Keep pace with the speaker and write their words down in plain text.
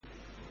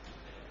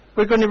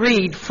We're going to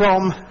read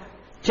from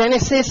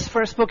Genesis,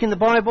 first book in the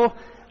Bible,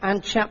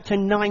 and chapter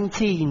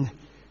 19.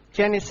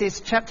 Genesis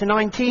chapter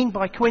 19,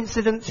 by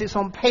coincidence, it's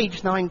on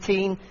page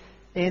 19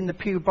 in the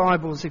Pew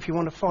Bibles, if you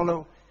want to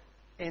follow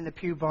in the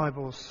Pew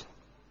Bibles.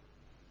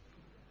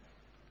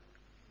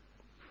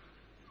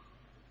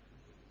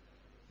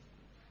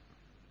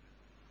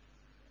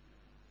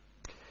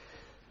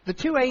 The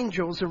two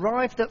angels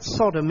arrived at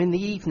Sodom in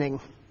the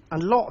evening,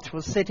 and Lot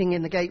was sitting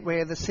in the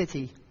gateway of the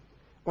city.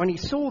 When he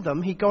saw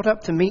them, he got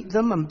up to meet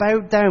them and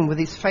bowed down with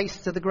his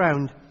face to the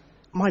ground.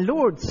 "My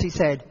lords," he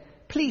said,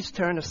 "please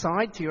turn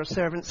aside to your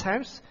servant's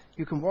house.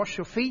 You can wash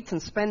your feet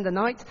and spend the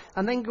night,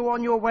 and then go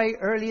on your way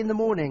early in the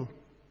morning."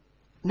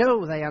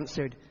 "No," they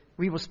answered,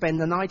 "we will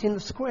spend the night in the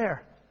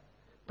square."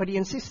 But he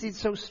insisted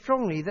so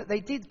strongly that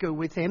they did go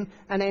with him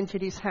and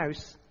entered his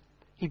house.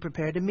 He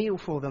prepared a meal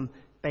for them,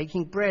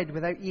 baking bread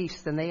without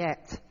yeast, and they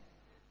ate.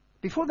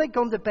 Before they'd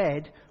gone to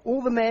bed,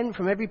 all the men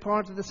from every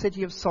part of the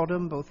city of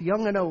Sodom, both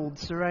young and old,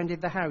 surrounded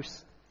the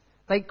house.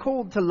 They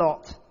called to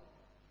Lot,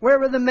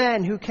 "Where are the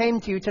men who came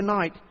to you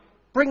tonight?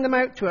 Bring them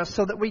out to us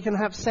so that we can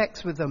have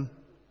sex with them."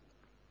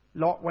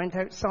 Lot went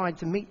outside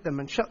to meet them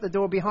and shut the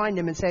door behind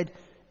him and said,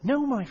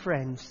 "No, my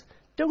friends,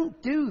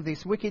 don't do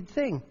this wicked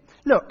thing.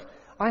 Look,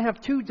 I have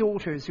 2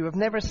 daughters who have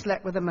never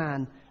slept with a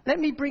man.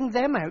 Let me bring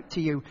them out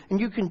to you, and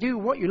you can do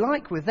what you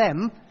like with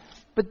them.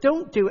 But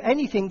don't do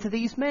anything to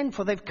these men,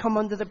 for they've come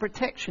under the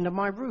protection of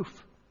my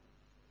roof."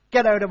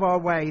 "Get out of our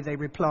way," they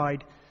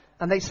replied.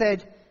 And they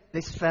said,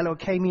 "This fellow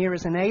came here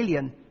as an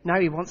alien.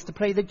 Now he wants to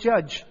play the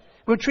judge.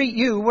 We'll treat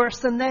you worse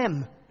than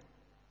them."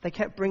 They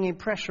kept bringing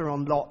pressure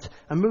on Lot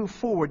and moved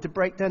forward to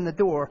break down the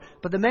door.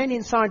 But the men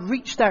inside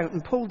reached out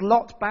and pulled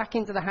Lot back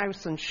into the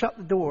house and shut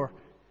the door.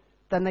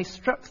 Then they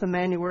struck the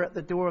men who were at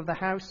the door of the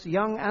house,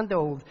 young and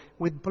old,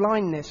 with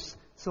blindness,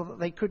 so that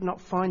they could not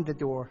find the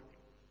door.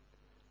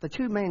 The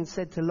 2 men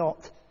said to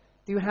Lot,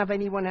 "Do you have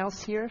anyone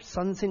else here,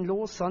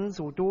 sons-in-law, sons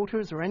or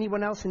daughters, or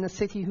anyone else in the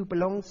city who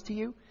belongs to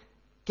you?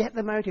 Get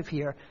them out of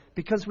here,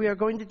 because we are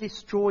going to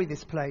destroy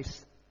this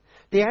place.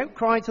 The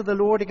outcry to the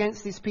Lord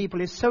against his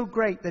people is so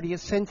great that he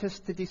has sent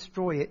us to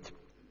destroy it."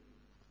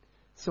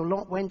 So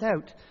Lot went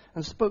out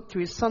and spoke to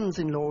his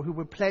sons-in-law who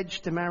were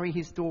pledged to marry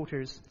his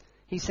daughters.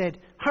 He said,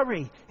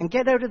 "Hurry and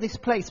get out of this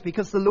place,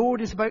 because the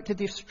Lord is about to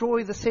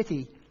destroy the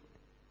city."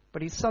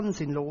 But his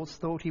sons-in-laws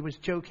thought he was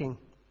joking.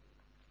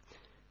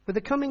 With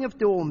the coming of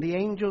dawn, the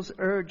angels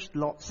urged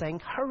Lot,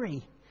 saying,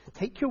 "Hurry,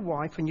 take your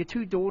wife and your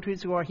 2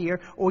 daughters who are here,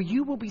 or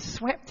you will be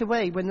swept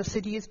away when the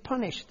city is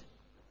punished."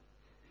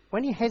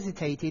 When he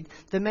hesitated,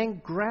 the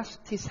men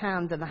grasped his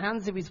hand and the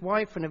hands of his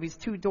wife and of his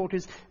 2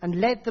 daughters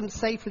and led them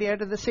safely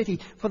out of the city,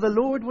 for the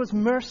Lord was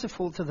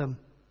merciful to them.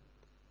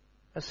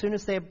 As soon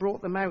as they had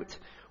brought them out,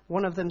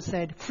 one of them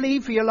said, "Flee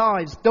for your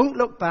lives. Don't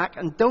look back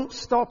and don't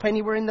stop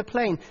anywhere in the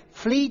plain.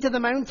 Flee to the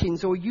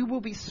mountains, or you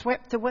will be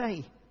swept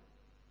away."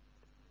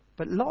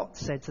 But Lot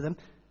said to them,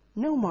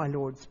 "No, my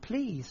lords,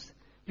 please.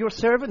 Your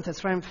servant has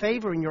found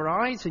favor in your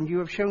eyes, and you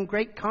have shown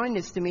great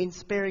kindness to me in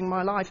sparing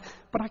my life.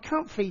 But I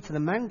can't flee to the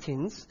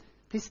mountains.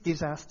 This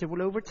disaster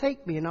will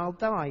overtake me, and I'll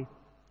die.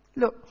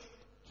 Look,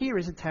 here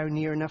is a town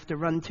near enough to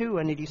run to,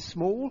 and it is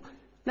small.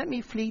 Let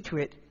me flee to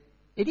it.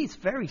 It is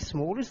very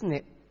small, isn't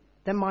it?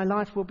 Then my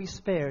life will be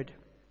spared."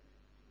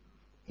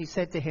 He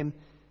said to him,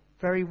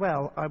 "Very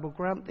well, I will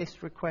grant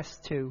this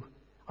request too.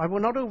 I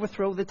will not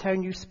overthrow the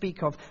town you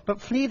speak of,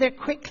 but flee there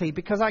quickly,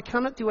 because I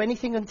cannot do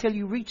anything until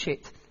you reach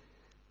it."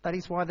 That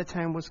is why the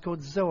town was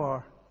called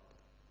Zoar.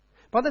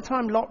 By the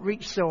time Lot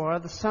reached Zoar,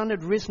 the sun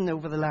had risen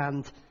over the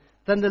land.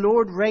 Then the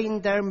Lord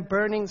rained down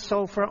burning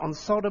sulfur on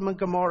Sodom and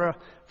Gomorrah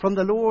from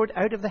the Lord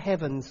out of the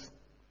heavens.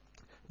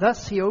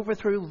 Thus he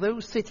overthrew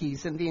those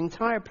cities and the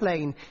entire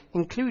plain,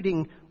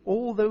 including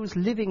all those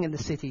living in the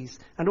cities,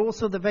 and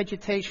also the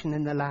vegetation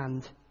in the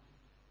land.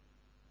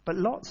 But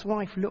Lot's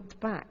wife looked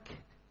back,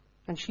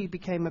 and she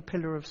became a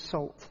pillar of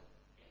salt.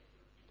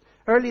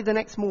 Early the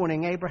next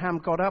morning, Abraham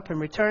got up and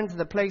returned to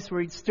the place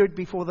where he'd stood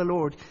before the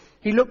Lord.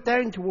 He looked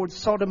down towards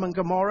Sodom and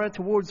Gomorrah,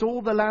 towards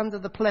all the land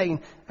of the plain,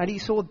 and he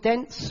saw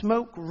dense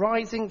smoke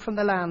rising from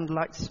the land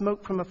like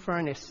smoke from a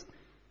furnace.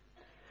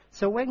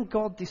 So when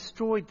God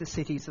destroyed the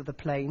cities of the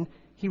plain,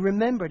 he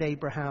remembered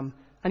Abraham,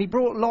 and he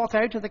brought Lot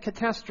out of the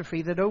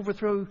catastrophe that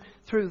overthrew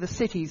the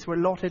cities where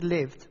Lot had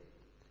lived.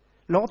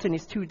 Lot and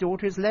his 2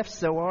 daughters left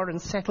Zoar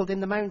and settled in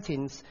the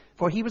mountains,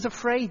 for he was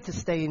afraid to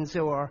stay in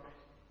Zoar.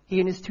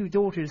 He and his 2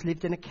 daughters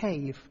lived in a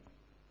cave.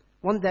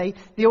 One day,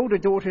 the older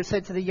daughter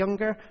said to the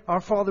younger, "Our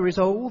father is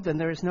old, and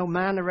there is no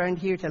man around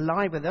here to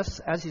lie with us,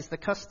 as is the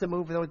custom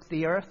over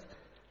the earth.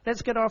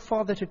 Let's get our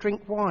father to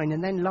drink wine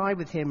and then lie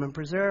with him and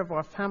preserve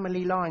our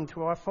family line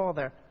through our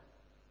father."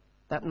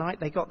 That night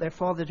they got their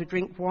father to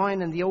drink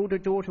wine, and the older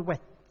daughter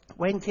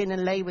went in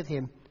and lay with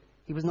him.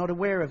 He was not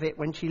aware of it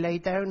when she lay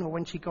down or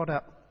when she got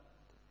up.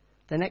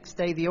 The next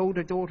day the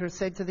older daughter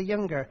said to the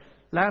younger,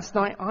 "Last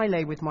night I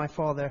lay with my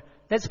father.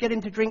 Let's get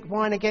him to drink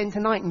wine again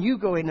tonight, and you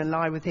go in and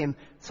lie with him,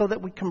 so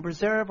that we can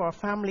preserve our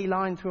family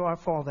line through our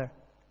father."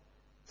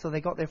 So they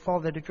got their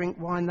father to drink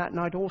wine that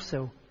night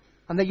also.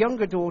 And the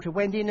younger daughter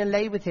went in and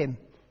lay with him.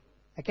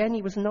 Again,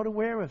 he was not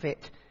aware of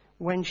it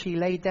when she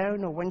lay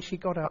down or when she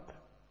got up.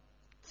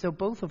 So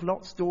both of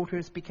Lot's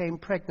daughters became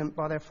pregnant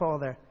by their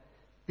father.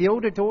 The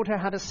older daughter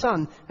had a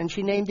son, and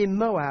she named him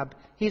Moab.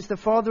 He is the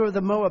father of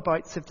the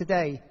Moabites of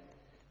today.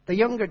 The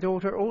younger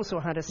daughter also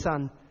had a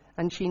son,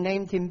 and she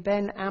named him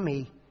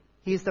Ben-Ami.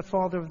 He is the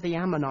father of the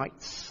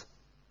Ammonites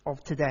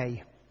of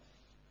today.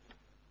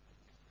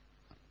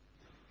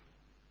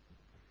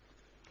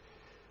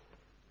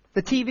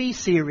 The TV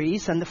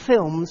series and the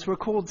films were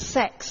called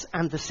Sex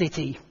and the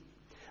City.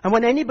 And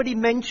when anybody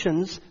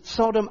mentions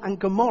Sodom and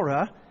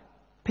Gomorrah,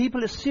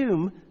 people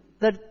assume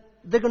that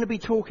they're going to be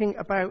talking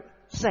about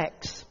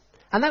sex.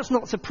 And that's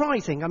not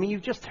surprising. I mean,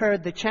 you've just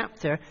heard the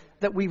chapter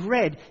that we've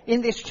read.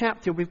 In this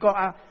chapter, we've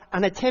got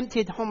an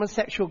attempted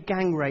homosexual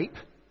gang rape.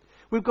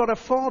 We've got a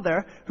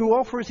father who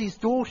offers his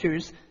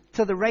daughters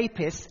to the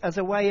rapist as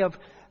a way of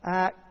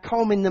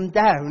calming them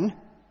down.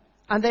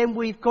 And then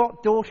we've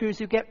got daughters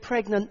who get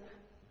pregnant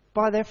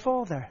by their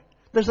father.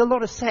 There's a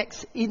lot of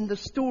sex in the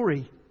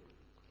story.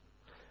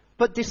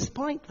 But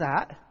despite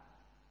that,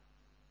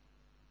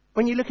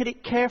 when you look at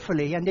it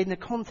carefully and in the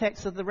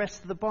context of the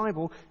rest of the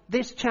Bible,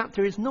 this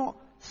chapter is not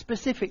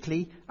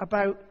specifically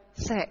about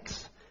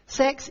sex.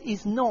 Sex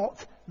is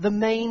not the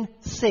main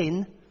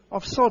sin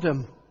of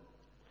Sodom.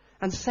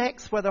 And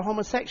sex, whether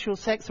homosexual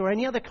sex or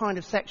any other kind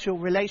of sexual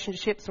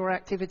relationships or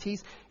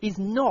activities, is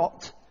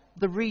not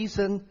the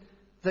reason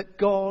that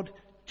God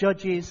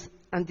judges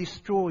and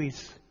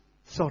destroys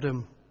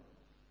Sodom.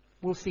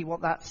 We'll see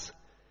what that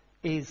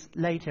is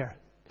later.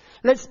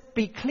 Let's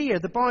be clear,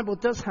 the Bible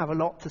does have a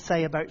lot to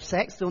say about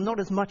sex, though not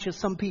as much as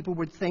some people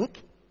would think.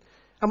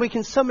 And we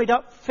can sum it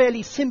up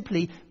fairly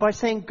simply by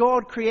saying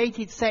God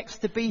created sex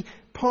to be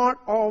part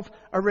of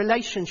a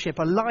relationship,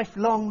 a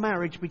lifelong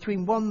marriage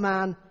between one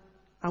man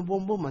and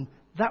one woman.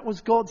 That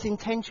was God's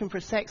intention for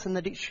sex, and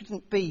that it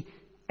shouldn't be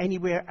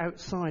anywhere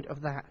outside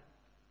of that.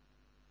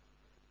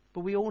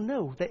 But we all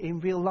know that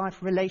in real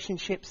life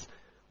relationships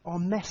are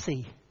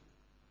messy.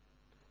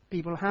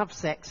 People have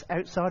sex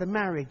outside of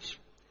marriage.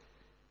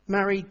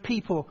 Married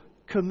people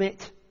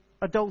commit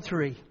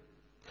adultery.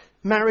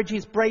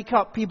 Marriages break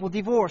up, people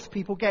divorce,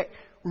 people get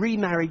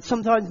remarried,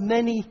 sometimes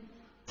many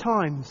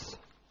times.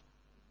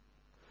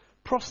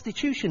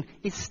 Prostitution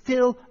is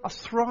still a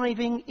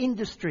thriving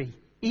industry,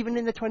 even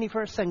in the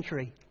 21st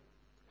century.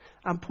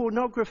 And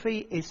pornography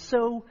is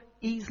so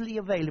easily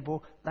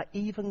available that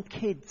even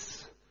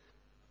kids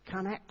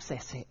can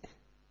access it.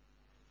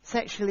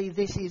 Sexually,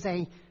 this is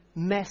a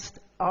messed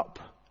up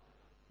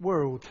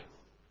world.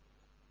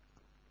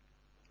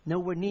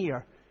 Nowhere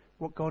near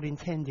what God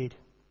intended.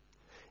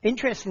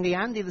 Interestingly,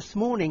 Andy this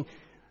morning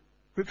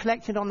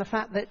reflected on the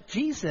fact that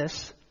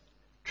Jesus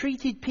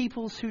treated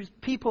people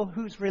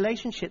whose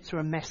relationships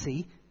were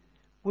messy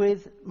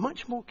with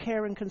much more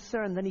care and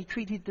concern than he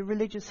treated the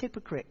religious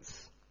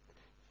hypocrites.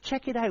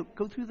 Check it out.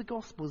 Go through the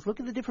Gospels. Look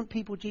at the different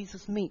people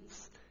Jesus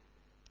meets.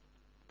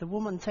 The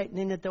woman taken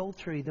in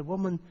adultery, the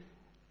woman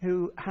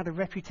who had a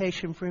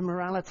reputation for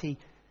immorality,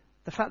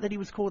 the fact that he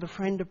was called a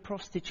friend of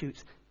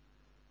prostitutes.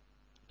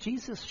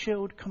 Jesus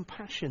showed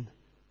compassion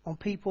on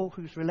people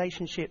whose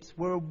relationships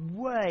were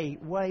way,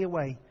 way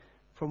away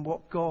from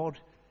what God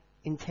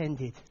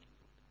intended.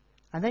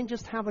 And then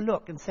just have a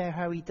look and see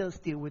how he does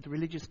deal with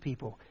religious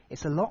people.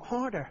 It's a lot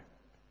harder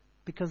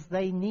because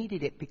they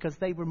needed it, because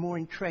they were more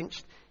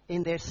entrenched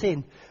in their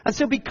sin. And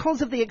so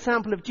because of the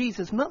example of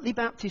Jesus, Mutley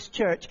Baptist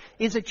Church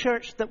is a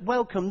church that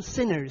welcomes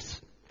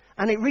sinners.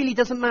 And it really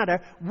doesn't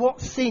matter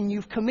what sin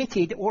you've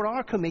committed or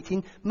are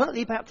committing.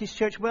 Mutley Baptist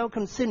Church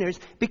welcomes sinners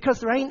because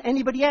there ain't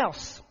anybody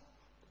else.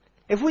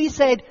 If we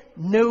said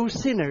no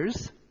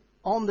sinners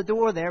on the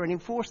door there and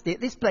enforced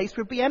it, this place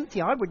would be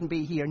empty. I wouldn't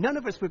be here. None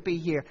of us would be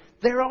here.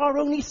 There are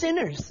only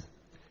sinners.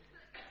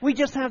 We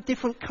just have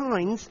different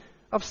kinds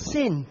of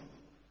sin.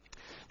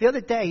 The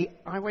other day,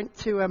 I went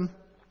to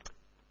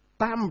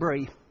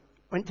Banbury.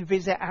 Went to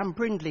visit Anne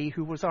Brindley,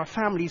 who was our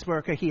families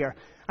worker here.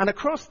 And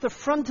across the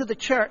front of the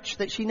church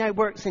that she now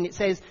works in, it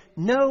says,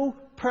 "No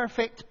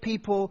perfect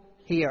people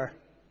here."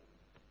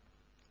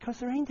 Because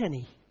there ain't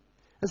any.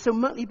 And so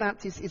Mutley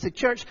Baptist is a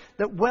church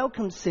that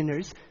welcomes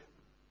sinners.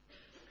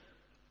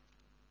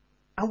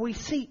 And we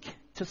seek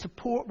to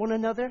support one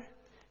another,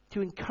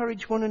 to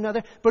encourage one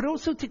another, but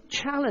also to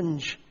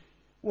challenge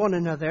one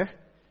another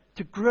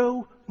to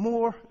grow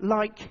more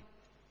like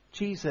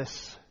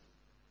Jesus.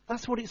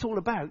 That's what it's all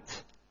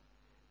about.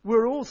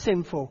 We're all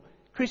sinful,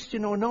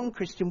 Christian or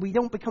non-Christian. We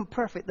don't become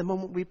perfect the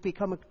moment we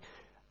become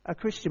a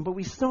Christian, but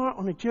we start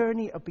on a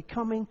journey of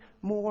becoming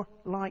more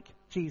like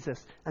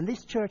Jesus. And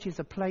this church is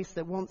a place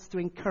that wants to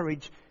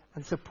encourage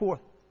and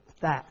support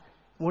that.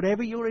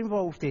 Whatever you're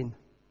involved in,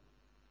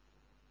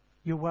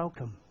 you're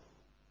welcome.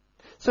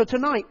 So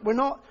tonight, we're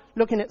not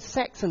looking at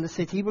sex in the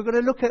city. We're going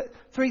to look at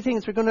three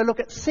things. We're going to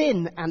look at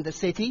sin and the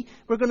city.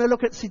 We're going to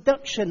look at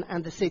seduction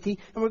and the city.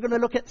 And we're going to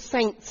look at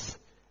saints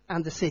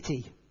and the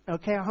city.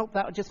 Okay, I hope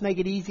that will just make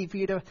it easy for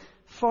you to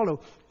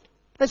follow.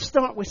 Let's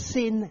start with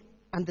sin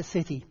and the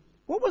city.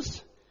 What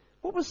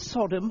was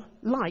Sodom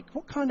like?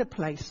 What kind of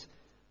place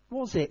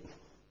was it?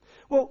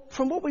 Well,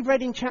 from what we've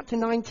read in chapter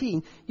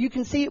 19, you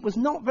can see it was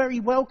not very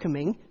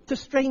welcoming to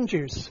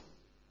strangers.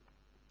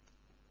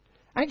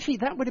 Actually,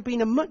 that would have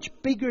been a much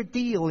bigger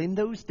deal in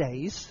those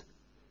days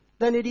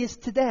than it is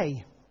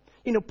today.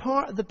 You know,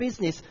 part of the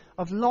business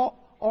of Lot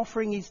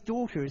offering his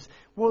daughters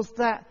was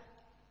that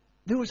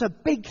there was a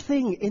big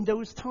thing in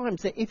those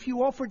times that if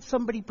you offered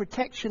somebody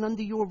protection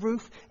under your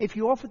roof, if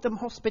you offered them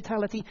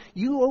hospitality,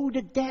 you owed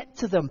a debt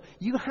to them.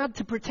 You had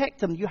to protect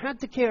them. You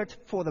had to care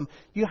for them.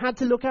 You had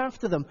to look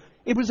after them.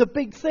 It was a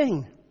big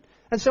thing.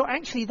 And so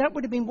actually that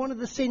would have been one of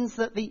the sins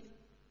that the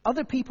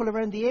other people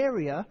around the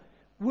area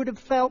would have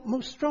felt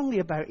most strongly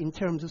about in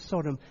terms of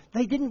Sodom.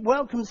 They didn't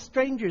welcome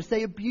strangers.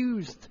 They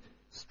abused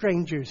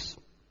strangers.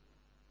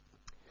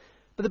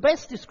 But the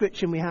best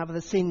description we have of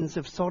the sins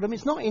of Sodom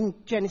is not in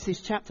Genesis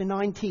chapter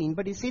 19,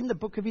 but it's in the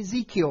book of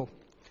Ezekiel.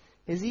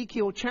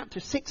 Ezekiel chapter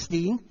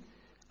 16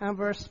 and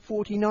verse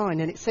 49.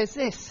 And it says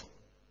this: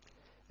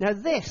 "Now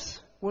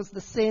this was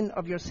the sin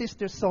of your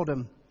sister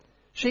Sodom.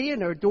 She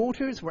and her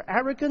daughters were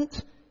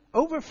arrogant,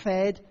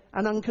 overfed,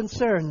 and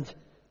unconcerned.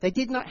 They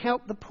did not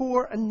help the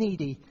poor and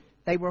needy.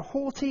 They were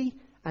haughty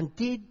and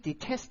did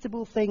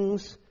detestable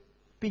things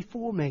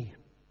before me."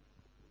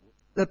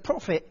 The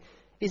prophet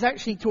is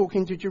actually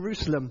talking to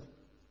Jerusalem.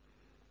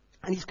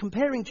 And he's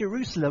comparing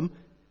Jerusalem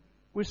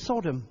with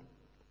Sodom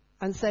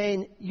and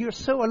saying, you're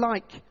so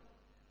alike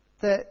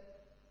that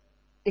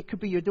it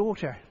could be your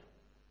daughter.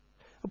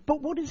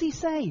 But what does he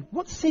say?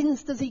 What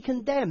sins does he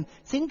condemn?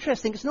 It's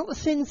interesting. It's not the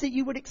sins that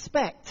you would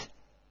expect.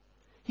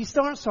 He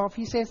starts off,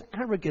 he says,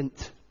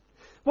 arrogant.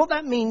 What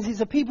that means is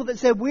the people that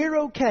say, we're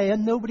okay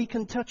and nobody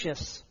can touch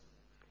us.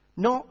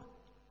 Not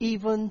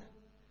even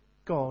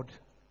God.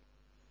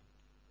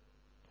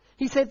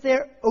 He said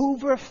they're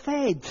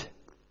overfed.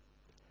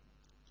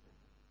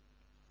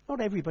 Not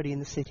everybody in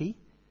the city,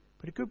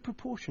 but a good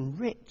proportion.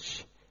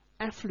 Rich,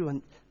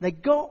 affluent. They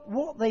got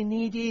what they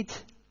needed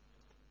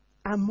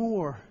and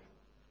more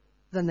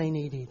than they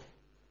needed.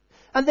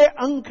 And they're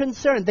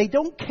unconcerned. They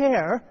don't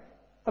care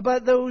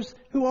about those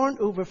who aren't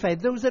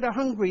overfed, those that are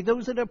hungry,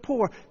 those that are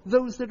poor,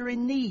 those that are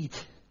in need.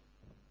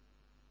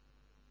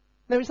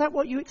 Now, is that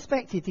what you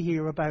expected to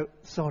hear about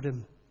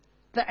Sodom?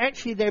 That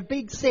actually their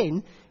big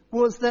sin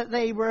was that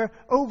they were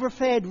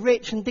overfed,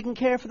 rich, and didn't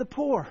care for the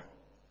poor.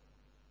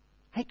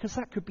 Hey, because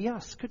that could be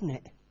us, couldn't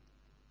it?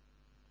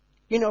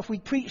 You know, if we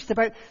preached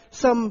about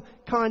some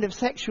kind of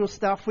sexual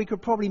stuff, we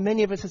could probably,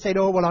 many of us have said,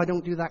 oh, well, I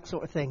don't do that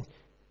sort of thing.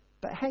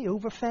 But hey,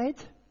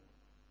 overfed?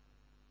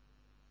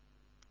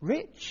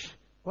 Rich?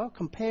 Well,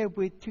 compared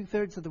with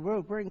 2/3 of the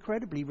world, we're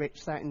incredibly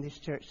rich sat in this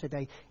church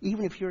today.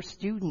 Even if you're a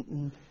student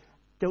and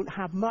don't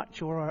have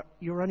much or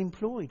you're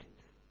unemployed.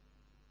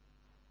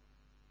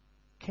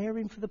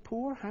 Caring for the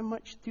poor, how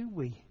much do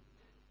we?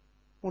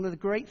 One of the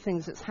great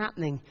things that's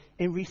happening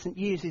in recent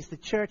years is the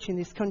church in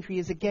this country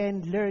is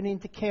again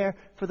learning to care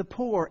for the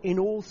poor in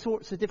all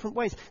sorts of different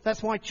ways.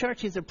 That's why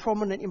churches are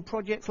prominent in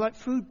projects like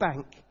Food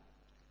Bank.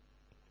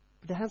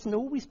 But it hasn't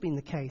always been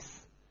the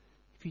case.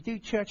 If you do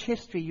church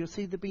history, you'll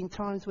see there have been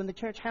times when the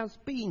church has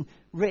been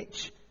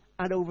rich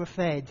and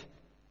overfed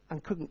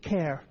and couldn't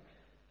care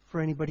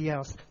for anybody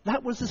else.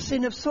 That was the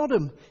sin of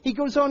Sodom. He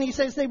goes on, he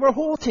says they were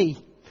haughty.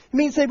 It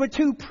means they were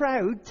too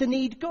proud to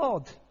need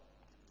God.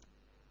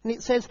 And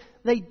it says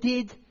they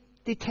did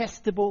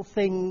detestable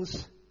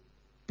things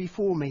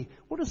before me.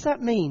 What does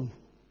that mean?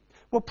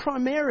 Well,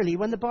 primarily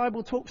when the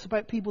Bible talks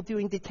about people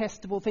doing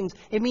detestable things,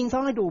 it means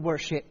idol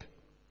worship.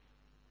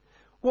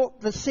 What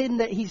the sin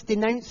that he's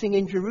denouncing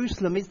in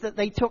Jerusalem is that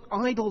they took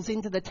idols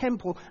into the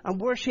temple and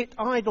worshipped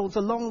idols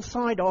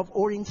alongside of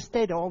or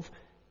instead of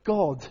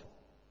God.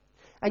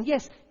 And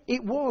yes,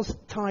 it was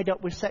tied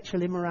up with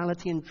sexual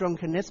immorality and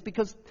drunkenness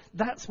because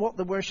that's what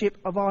the worship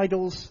of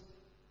idols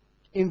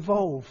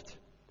involved.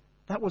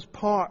 That was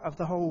part of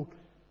the whole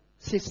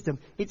system.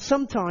 It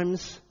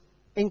sometimes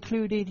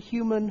included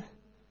human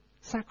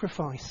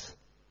sacrifice.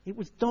 It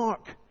was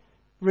dark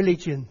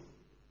religion.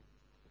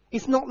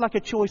 It's not like a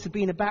choice of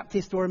being a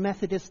Baptist or a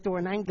Methodist or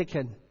an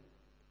Anglican.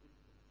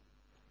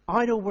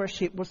 Idol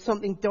worship was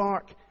something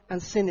dark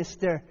and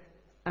sinister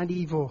and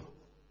evil.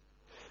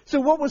 So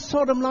what was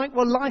Sodom like?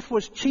 Well, life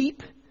was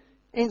cheap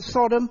in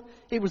Sodom.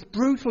 It was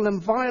brutal and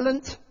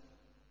violent.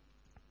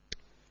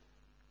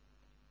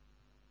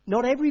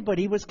 Not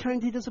everybody was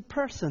counted as a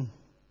person.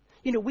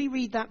 You know, we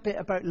read that bit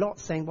about Lot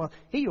saying, well,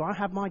 here you are,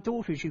 have my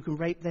daughters, you can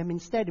rape them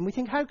instead. And we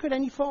think, how could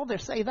any father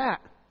say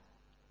that?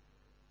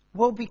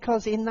 Well,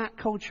 because in that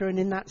culture and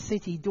in that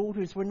city,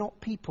 daughters were not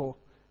people.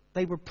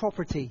 They were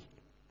property.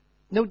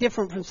 No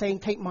different from saying,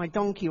 take my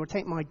donkey or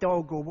take my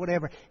dog or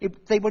whatever.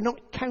 They were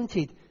not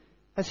counted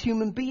as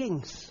human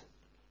beings.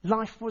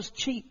 Life was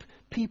cheap.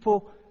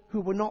 People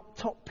who were not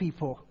top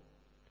people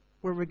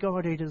were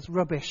regarded as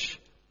rubbish.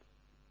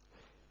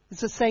 It's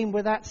the same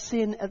with that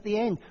sin at the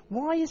end.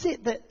 Why is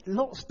it that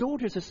Lot's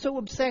daughters are so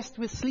obsessed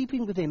with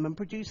sleeping with him and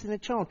producing a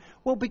child?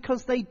 Well,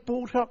 because they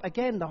brought up,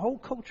 again, the whole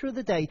culture of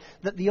the day,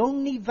 that the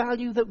only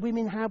value that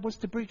women had was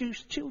to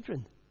produce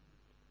children.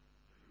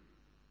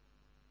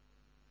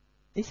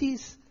 This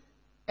is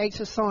a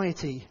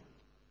society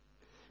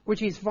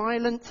which is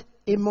violent,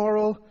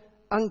 immoral,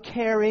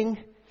 uncaring,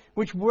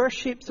 which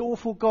worships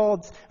awful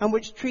gods, and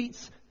which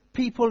treats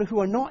people who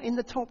are not in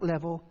the top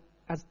level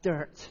as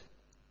dirt.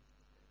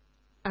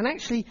 And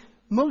actually,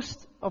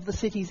 most of the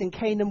cities in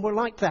Canaan were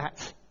like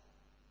that.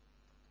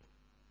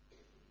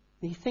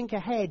 You think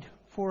ahead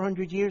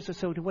 400 years or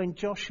so to when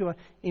Joshua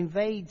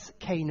invades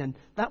Canaan.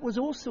 That was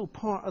also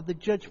part of the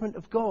judgment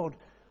of God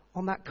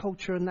on that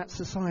culture and that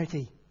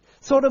society.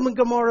 Sodom and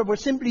Gomorrah were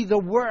simply the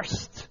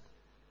worst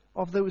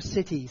of those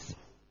cities.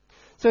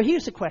 So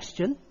here's the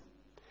question.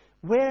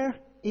 Where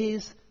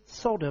is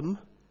Sodom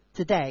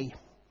today?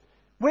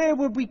 Where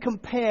would we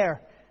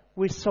compare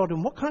with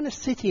Sodom? What kind of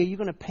city are you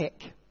going to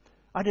pick?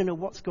 I don't know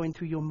what's going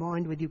through your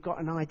mind, whether you've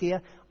got an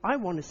idea. I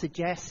want to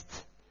suggest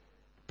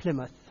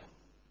Plymouth.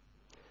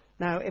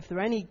 Now, if there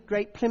are any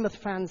great Plymouth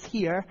fans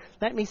here,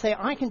 let me say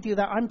I can do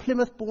that. I'm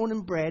Plymouth born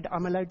and bred.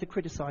 I'm allowed to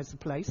criticize the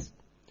place.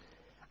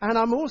 And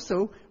I'm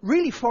also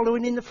really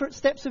following in the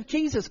footsteps of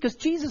Jesus, because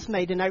Jesus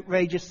made an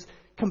outrageous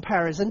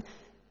comparison.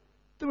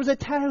 There was a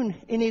town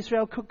in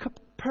Israel called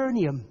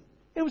Capernaum.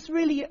 It was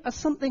really a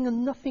something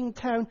and nothing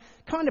town,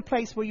 kind of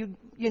place where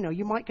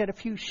you might get a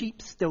few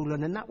sheep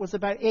stolen, and that was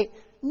about it.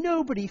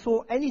 Nobody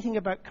thought anything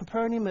about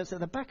Capernaum. It's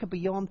at the back of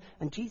beyond,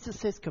 and Jesus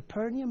says,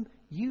 Capernaum,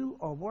 you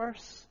are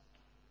worse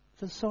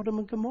than Sodom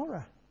and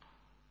Gomorrah,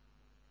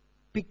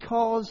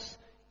 because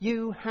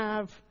you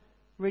have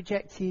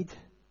rejected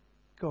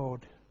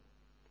God.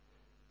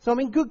 So I'm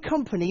in good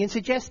company in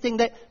suggesting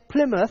that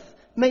Plymouth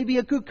may be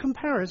a good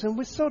comparison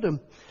with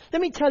Sodom.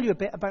 Let me tell you a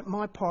bit about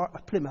my part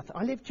of Plymouth.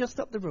 I live just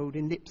up the road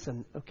in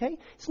Lipson, okay?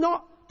 It's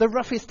not the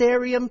roughest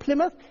area in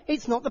Plymouth.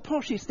 It's not the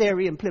poshest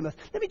area in Plymouth.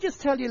 Let me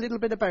just tell you a little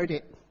bit about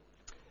it.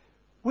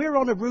 We're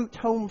on a route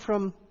home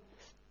from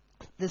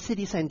the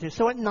city centre.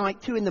 So at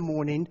night, 2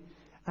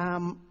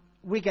 a.m,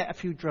 we get a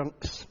few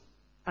drunks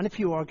and a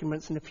few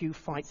arguments and a few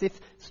fights. If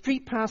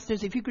street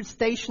pastors, if you could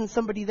station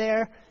somebody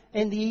there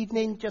in the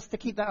evening just to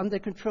keep that under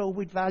control,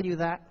 we'd value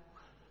that.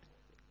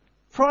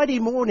 Friday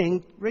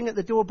morning, ring at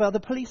the doorbell, the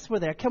police were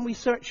there. Can we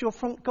search your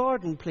front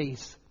garden,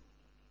 please?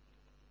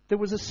 There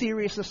was a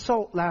serious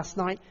assault last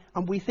night,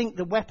 and we think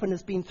the weapon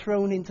has been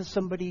thrown into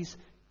somebody's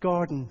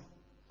garden.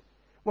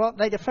 Well,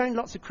 they'd have found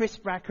lots of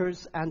crisp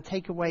crackers and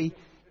takeaway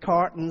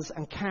cartons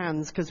and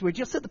cans, because we're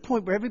just at the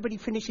point where everybody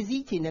finishes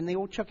eating and they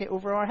all chuck it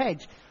over our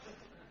hedge.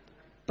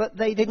 But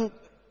they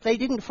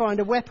didn't find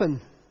a weapon.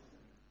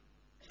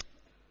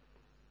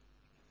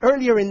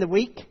 Earlier in the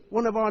week,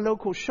 one of our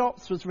local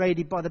shops was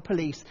raided by the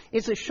police.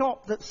 It's a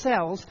shop that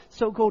sells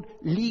so-called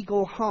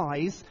legal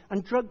highs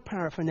and drug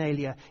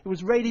paraphernalia. It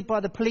was raided by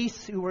the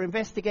police, who were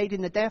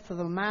investigating the death of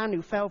a man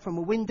who fell from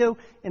a window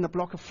in a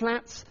block of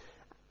flats,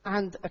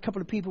 and a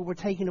couple of people were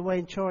taken away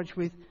and charged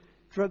with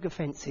drug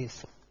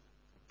offences.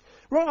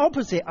 Right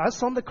opposite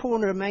us, on the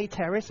corner of May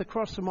Terrace,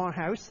 across from our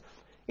house,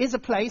 is a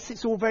place.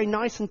 It's all very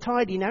nice and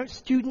tidy now. It's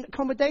student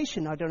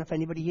accommodation. I don't know if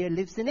anybody here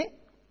lives in it.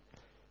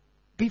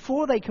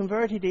 Before they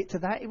converted it to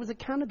that, it was a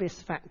cannabis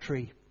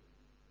factory.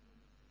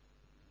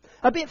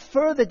 A bit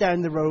further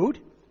down the road,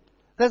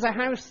 there's a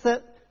house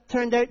that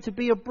turned out to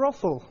be a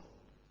brothel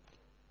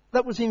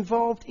that was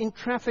involved in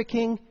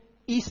trafficking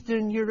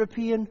Eastern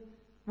European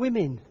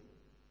women.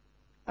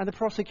 And the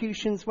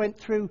prosecutions went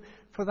through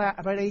for that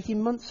about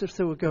 18 months or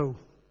so ago.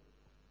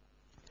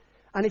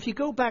 And if you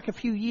go back a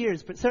few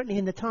years, but certainly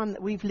in the time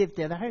that we've lived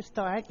there, the house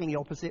diagonally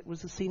opposite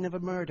was the scene of a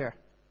murder.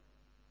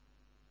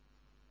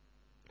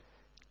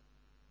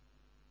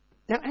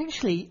 Now,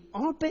 actually,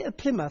 our bit of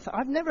Plymouth,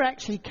 I've never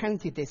actually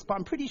counted this, but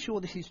I'm pretty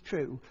sure this is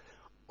true.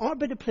 Our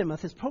bit of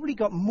Plymouth has probably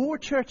got more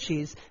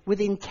churches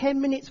within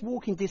 10 minutes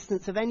walking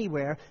distance of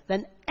anywhere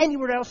than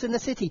anywhere else in the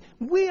city.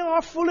 We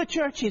are full of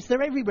churches.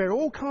 They're everywhere,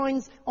 all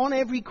kinds, on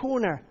every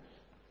corner.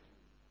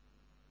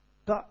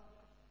 But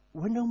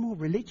we're no more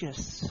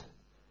religious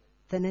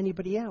than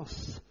anybody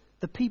else.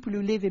 The people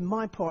who live in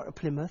my part of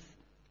Plymouth,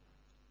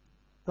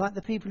 like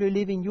the people who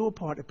live in your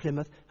part of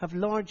Plymouth, have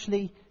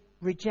largely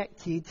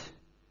rejected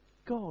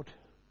God.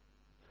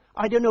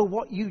 I don't know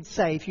what you'd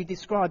say if you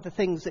described the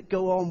things that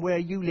go on where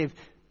you live,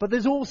 but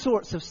there's all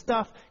sorts of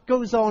stuff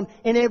goes on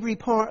in every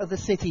part of the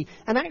city.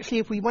 And actually,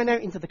 if we went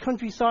out into the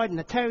countryside and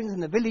the towns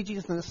and the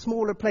villages and the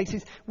smaller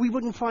places, we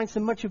wouldn't find so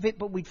much of it,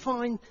 but we'd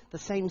find the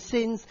same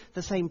sins,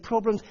 the same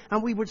problems,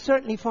 and we would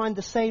certainly find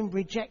the same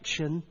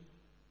rejection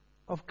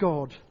of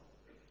God.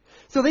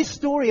 So this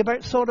story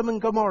about Sodom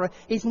and Gomorrah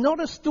is not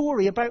a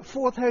story about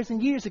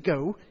 4,000 years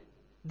ago.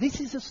 This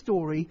is a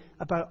story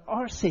about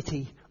our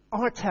city,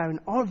 our town,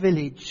 our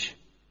village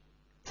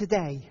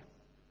today.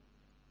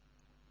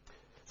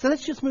 So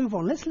let's just move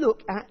on. Let's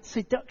look at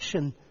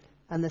seduction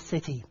and the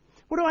city.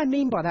 What do I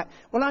mean by that?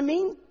 Well, I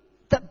mean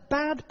that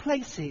bad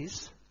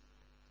places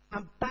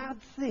and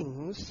bad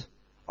things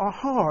are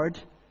hard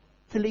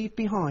to leave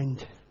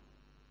behind.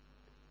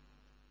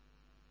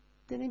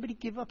 Did anybody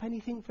give up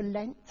anything for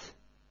Lent?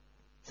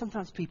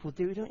 Sometimes people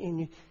do, don't you? And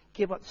you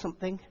give up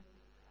something.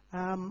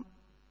 And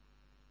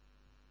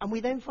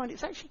we then find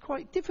it's actually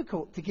quite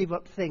difficult to give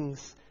up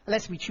things,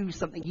 unless we choose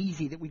something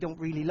easy that we don't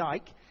really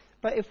like.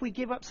 But if we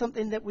give up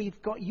something that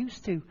we've got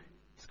used to,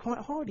 It's quite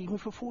hard, even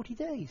for 40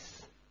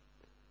 days.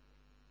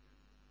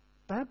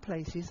 Bad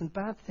places and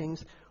bad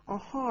things are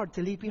hard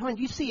to leave behind.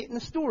 You see it in the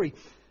story.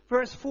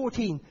 Verse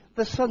 14,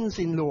 the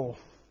sons-in-law,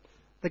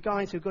 the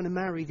guys who are going to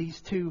marry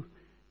these two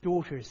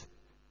daughters,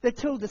 they're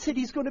told the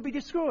city's going to be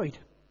destroyed.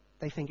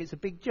 They think it's a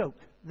big joke.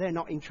 They're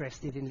not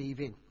interested in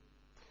leaving.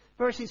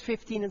 Verses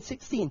 15 and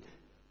 16,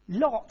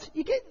 Lot,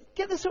 you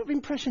get the sort of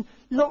impression,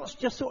 Lot's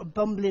just sort of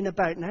bumbling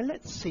about. Now,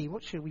 let's see,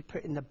 what should we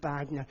put in the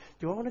bag now?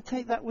 Do I want to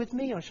take that with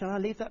me, or shall I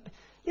leave that?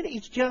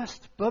 He's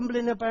just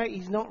bumbling about.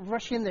 He's not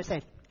rushing. They're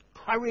saying,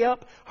 hurry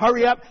up,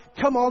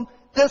 come on,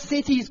 the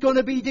city's going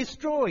to be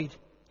destroyed.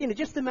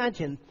 Just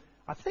imagine,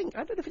 I don't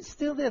know if it's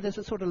still there, there's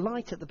a sort of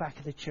light at the back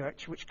of the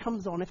church which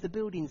comes on if the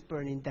building's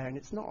burning down.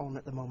 It's not on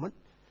at the moment.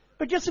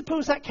 But just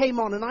suppose that came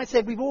on and I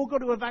said, we've all got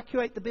to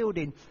evacuate the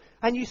building.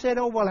 And you said,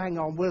 oh, well, hang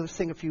on, we'll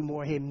sing a few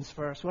more hymns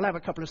first. We'll have a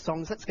couple of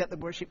songs, let's get the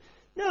worship.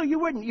 No, you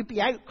wouldn't. You'd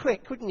be out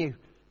quick, wouldn't you?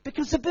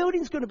 Because the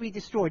building's going to be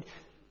destroyed.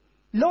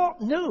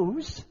 Lot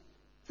knows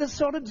that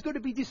Sodom's going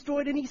to be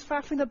destroyed and he's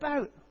faffing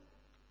about.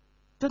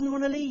 Doesn't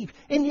want to leave.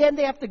 In the end,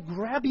 they have to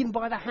grab him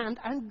by the hand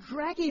and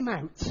drag him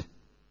out.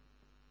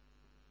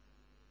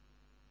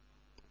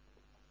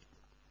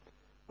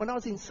 When I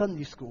was in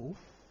Sunday school,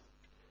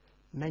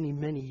 many,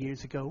 many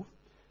years ago,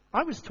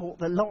 I was taught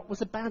that Lot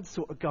was a bad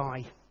sort of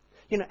guy.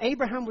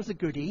 Abraham was a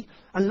goodie,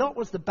 and Lot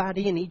was the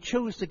baddie, and he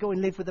chose to go and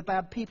live with the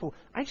bad people.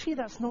 Actually,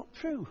 that's not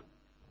true.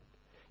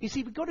 You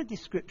see, we've got a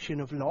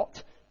description of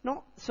Lot,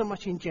 not so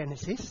much in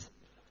Genesis,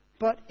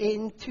 but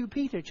in 2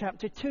 Peter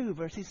chapter 2,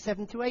 verses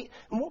 7 to 8.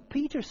 And what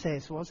Peter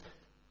says was,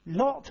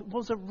 Lot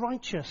was a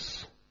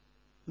righteous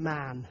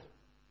man.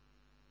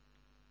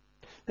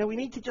 Now, we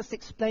need to just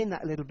explain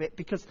that a little bit,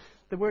 because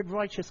the word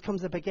righteous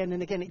comes up again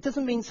and again. It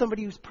doesn't mean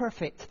somebody who's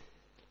perfect.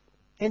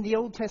 In the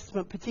Old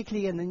Testament,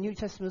 particularly in the New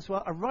Testament as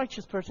well, a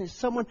righteous person is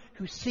someone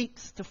who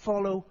seeks to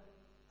follow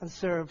and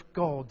serve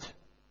God.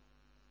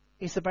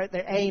 It's about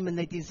their aim and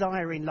their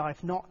desire in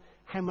life, not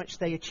how much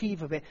they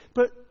achieve of it.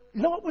 But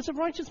Lot was a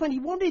righteous man. He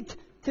wanted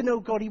to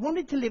know God. He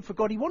wanted to live for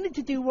God. He wanted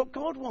to do what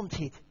God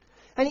wanted.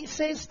 And it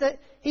says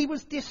that he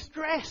was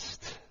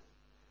distressed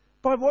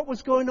by what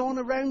was going on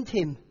around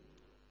him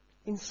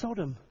in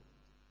Sodom.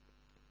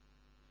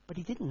 But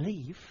he didn't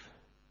leave.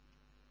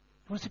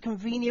 It was a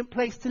convenient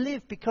place to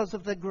live because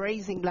of the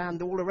grazing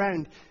land all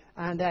around.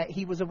 And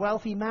he was a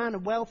wealthy man,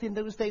 and wealth in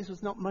those days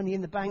was not money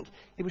in the bank.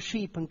 It was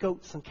sheep and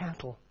goats and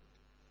cattle.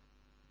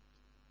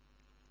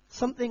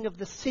 Something of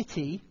the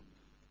city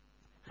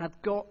had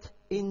got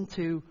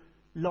into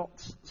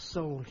Lot's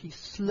soul. He's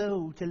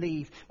slow to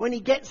leave. When he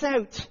gets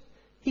out,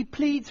 he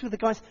pleads with the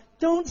guys,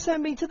 don't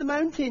send me to the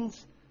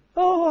mountains.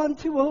 Oh, I'm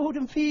too old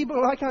and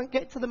feeble. I can't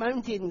get to the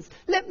mountains.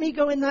 Let me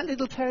go in that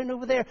little town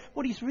over there.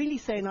 What he's really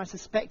saying, I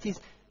suspect, is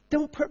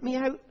don't put me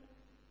out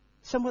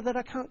somewhere that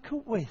I can't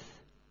cope with.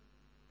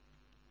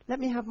 Let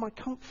me have my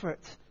comfort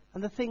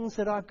and the things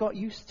that I've got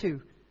used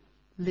to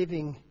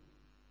living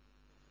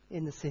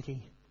in the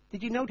city.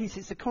 Did you notice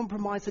it's a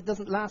compromise that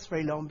doesn't last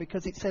very long,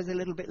 because it says a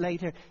little bit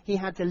later he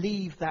had to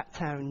leave that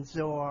town,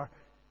 Zoar,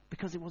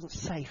 because it wasn't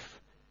safe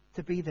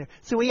to be there.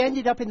 So he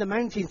ended up in the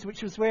mountains,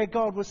 which was where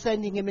God was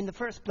sending him in the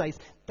first place.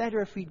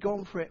 Better if he'd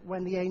gone for it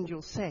when the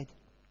angel said.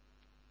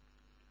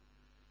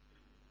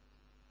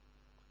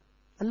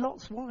 And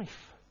Lot's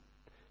wife.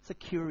 It's a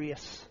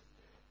curious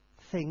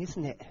thing,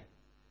 isn't it?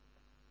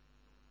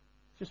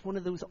 Just one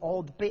of those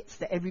odd bits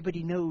that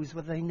everybody knows,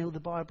 whether they know the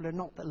Bible or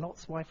not, that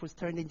Lot's wife was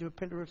turned into a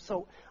pillar of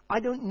salt. I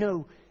don't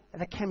know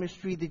the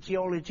chemistry, the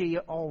geology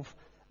of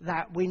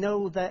that. We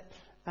know that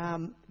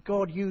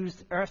God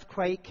used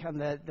earthquake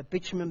and the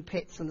bitumen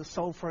pits and the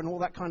sulfur and all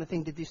that kind of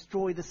thing to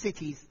destroy the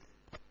cities.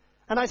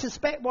 And I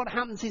suspect what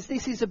happens is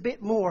this is a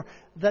bit more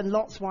than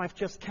Lot's wife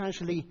just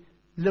casually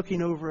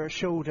looking over her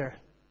shoulder.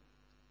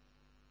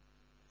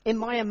 In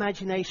my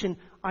imagination,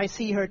 I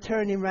see her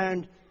turning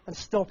around and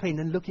stopping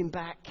and looking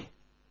back.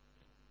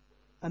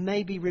 And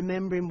maybe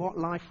remembering what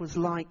life was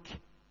like.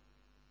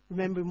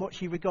 Remembering what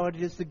she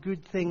regarded as the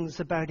good things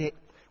about it.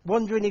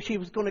 Wondering if she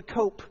was going to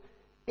cope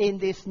in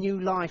this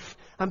new life.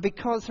 And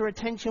because her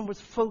attention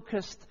was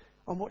focused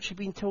on what she'd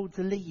been told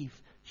to leave,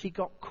 she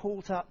got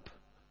caught up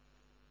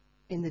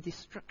in the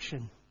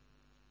destruction.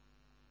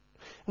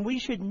 And we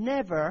should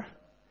never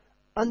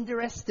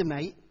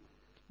underestimate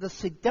the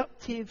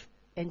seductive,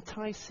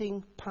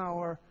 enticing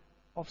power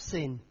of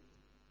sin.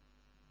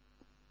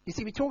 You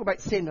see, we talk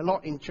about sin a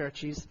lot in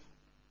churches,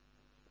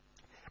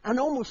 and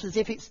almost as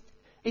if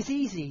it's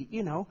easy,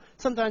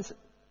 Sometimes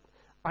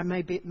I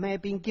may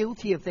have been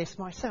guilty of this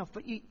myself,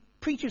 but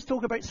preachers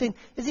talk about sin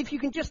as if you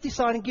can just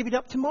decide and give it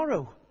up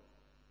tomorrow.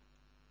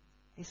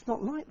 It's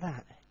not like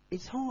that.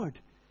 It's hard.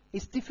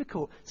 It's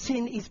difficult.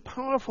 Sin is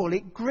powerful.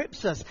 It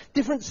grips us.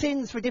 Different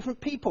sins for different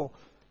people.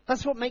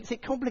 That's what makes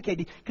it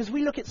complicated. Because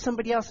we look at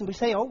somebody else and we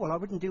say, oh, well, I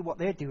wouldn't do what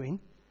they're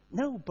doing.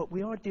 No, but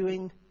we are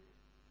doing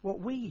what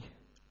we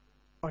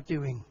are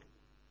doing.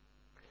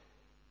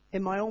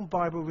 In my own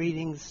Bible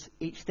readings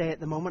each day at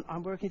the moment,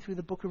 I'm working through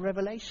the book of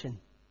Revelation.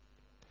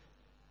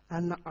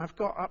 And I've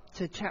got up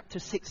to chapter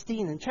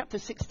 16. And chapter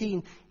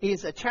 16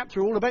 is a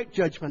chapter all about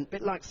judgment, a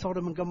bit like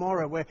Sodom and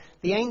Gomorrah, where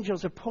the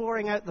angels are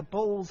pouring out the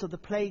bowls of the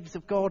plagues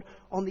of God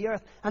on the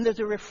earth. And there's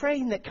a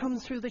refrain that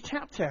comes through the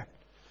chapter.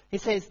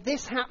 It says,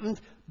 this happened,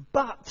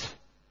 but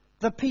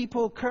the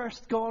people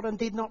cursed God and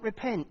did not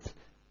repent.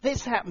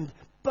 This happened,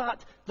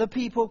 but the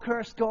people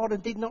cursed God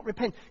and did not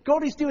repent.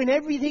 God is doing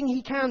everything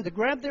he can to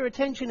grab their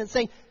attention and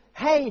say,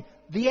 hey,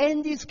 the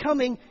end is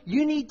coming.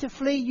 You need to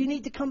flee. You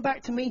need to come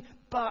back to me.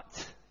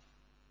 But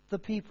the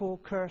people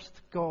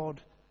cursed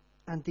God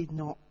and did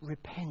not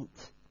repent.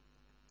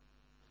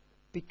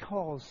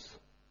 Because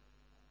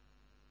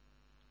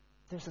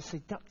there's a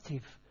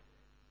seductive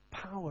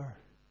power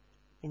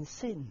in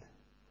sin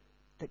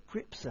that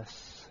grips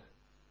us.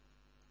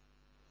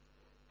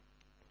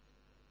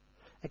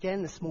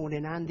 Again this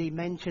morning, Andy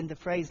mentioned the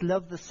phrase,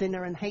 love the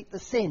sinner and hate the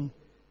sin.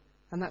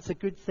 And that's a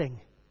good thing.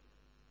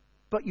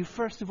 But you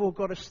first of all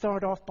got to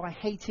start off by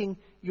hating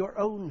your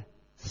own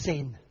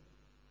sin.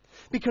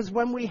 Because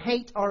when we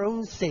hate our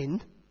own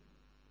sin,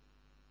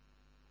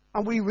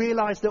 and we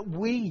realize that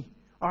we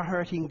are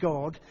hurting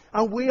God,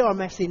 and we are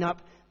messing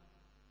up,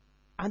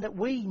 and that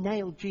we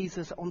nailed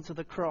Jesus onto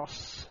the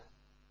cross,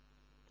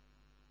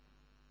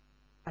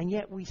 and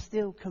yet we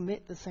still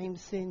commit the same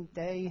sin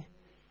day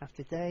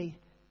after day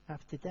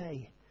after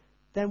day,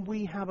 then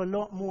we have a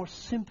lot more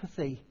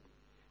sympathy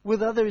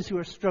with others who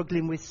are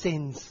struggling with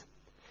sins.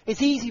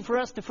 It's easy for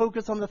us to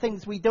focus on the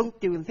things we don't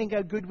do and think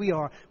how good we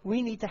are.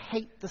 We need to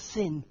hate the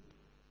sin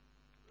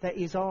that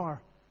is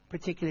our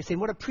particular sin.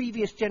 What a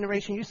previous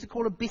generation used to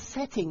call a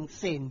besetting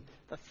sin.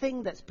 The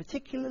thing that's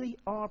particularly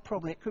our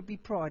problem. It could be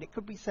pride. It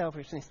could be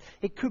selfishness.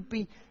 It could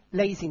be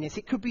laziness.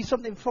 It could be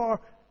something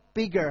far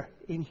bigger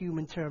in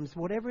human terms.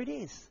 Whatever it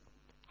is,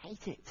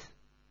 hate it.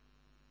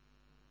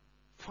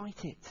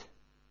 Fight it.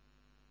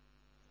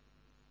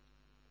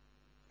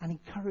 And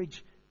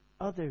encourage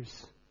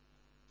others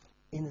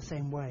in the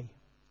same way.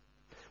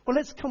 Well,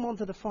 let's come on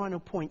to the final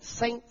point.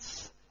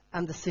 Saints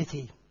and the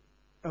city.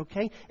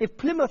 Okay? If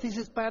Plymouth is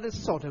as bad as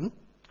Sodom,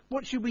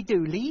 what should we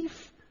do?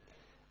 Leave?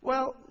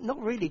 Well, not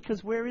really,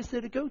 because where is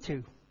there to go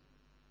to?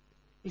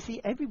 You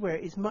see, everywhere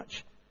is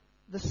much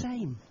the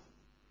same.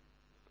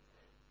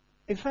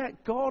 In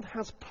fact, God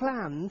has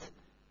planned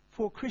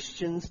for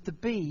Christians to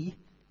be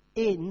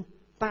in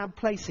bad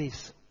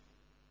places.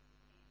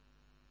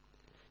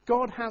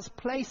 God has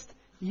placed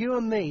you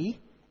and me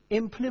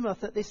in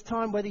Plymouth at this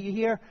time, whether you're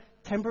here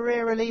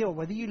temporarily or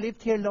whether you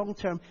lived here long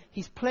term.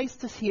 He's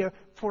placed us here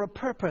for a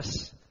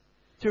purpose,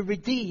 to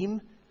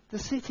redeem the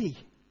city.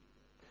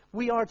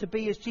 We are to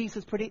be, as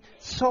Jesus put it,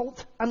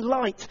 salt and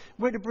light.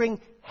 We're to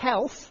bring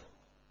health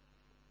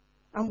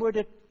and we're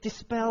to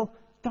dispel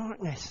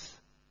darkness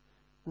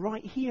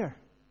right here.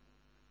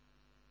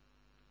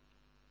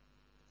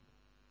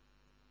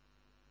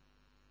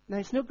 Now,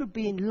 it's no good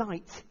being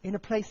light in a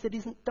place that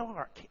isn't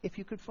dark, if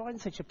you could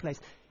find such a place.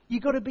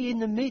 You've got to be in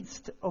the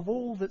midst of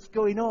all that's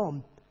going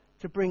on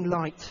to bring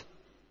light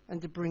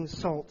and to bring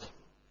salt.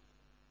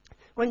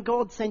 When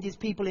God sent his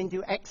people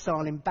into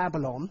exile in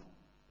Babylon,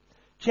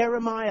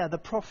 Jeremiah the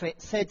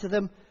prophet said to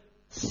them,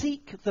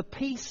 seek the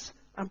peace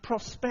and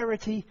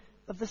prosperity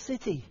of the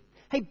city.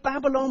 Hey,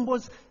 Babylon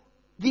was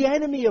the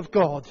enemy of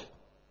God.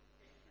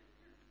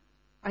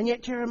 And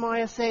yet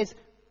Jeremiah says,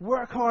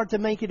 work hard to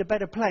make it a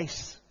better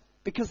place,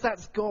 because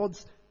that's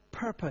God's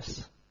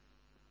purpose.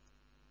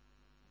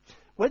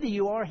 Whether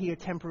you are here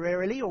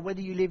temporarily or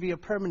whether you live here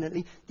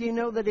permanently, do you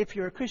know that if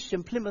you're a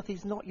Christian, Plymouth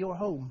is not your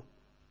home?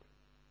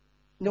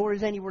 Nor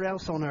is anywhere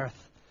else on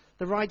earth.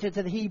 The writer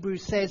to the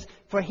Hebrews says,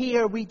 for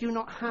here we do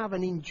not have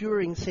an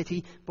enduring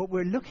city, but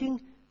we're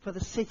looking for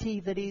the city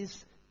that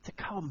is to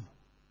come.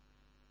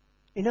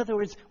 In other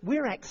words,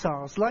 we're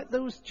exiles like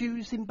those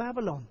Jews in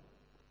Babylon.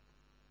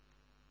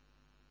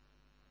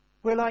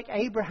 We're like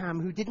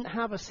Abraham, who didn't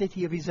have a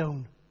city of his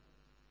own.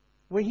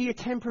 We're here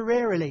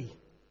temporarily.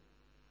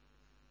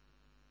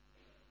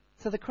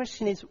 So the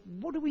question is,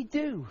 what do we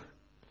do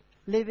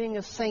living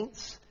as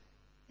saints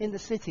in the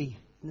city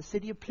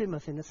of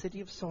Plymouth, in the city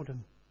of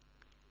Sodom?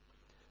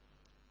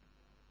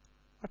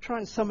 I'll try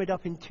and sum it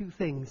up in two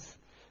things.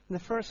 And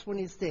the first one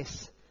is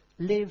this: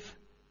 live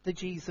the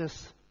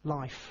Jesus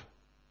life.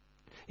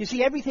 You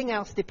see, everything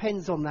else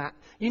depends on that.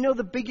 You know,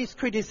 the biggest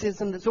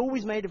criticism that's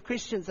always made of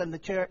Christians and the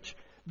church,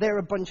 they're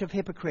a bunch of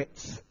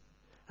hypocrites.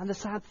 And the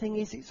sad thing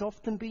is, it's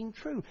often been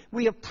true.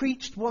 We have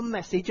preached one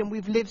message and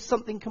we've lived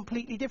something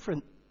completely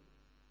different.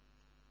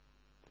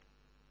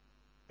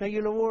 Now,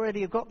 you'll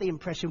already have got the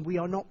impression we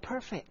are not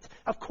perfect.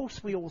 Of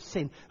course we all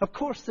sin. Of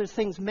course there's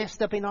things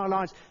messed up in our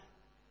lives.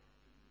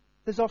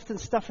 There's often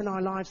stuff in our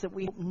lives that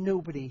we hope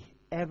nobody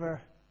ever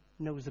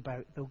knows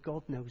about, though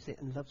God knows it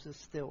and loves us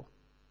still.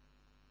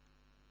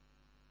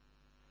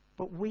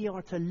 But we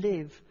are to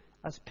live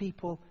as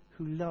people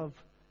who love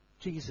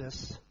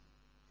Jesus.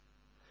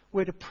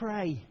 We're to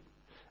pray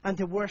and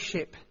to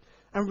worship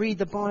and read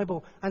the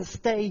Bible and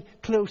stay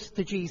close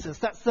to Jesus.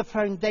 That's the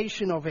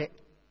foundation of it.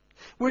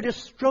 We're to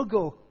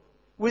struggle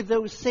with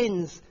those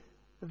sins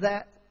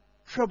that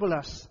trouble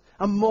us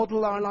and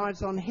model our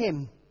lives on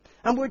him.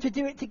 And we're to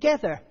do it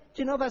together.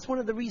 Do you know that's one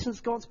of the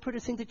reasons God's put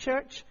us into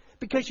church?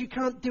 Because you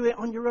can't do it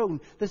on your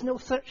own. There's no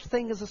such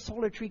thing as a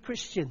solitary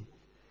Christian.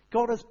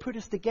 God has put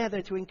us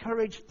together to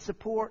encourage,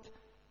 support,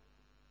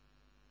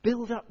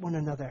 build up one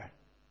another.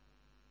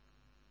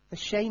 The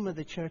shame of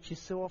the church is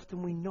so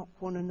often we knock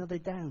one another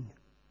down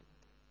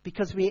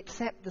because we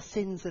accept the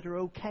sins that are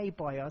okay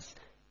by us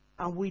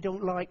and we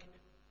don't like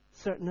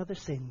certain other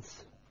sins.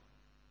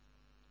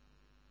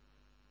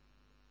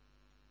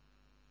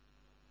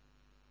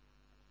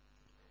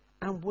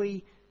 And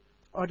we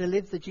are to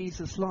live the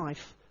Jesus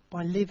life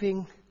by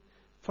living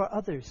for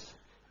others,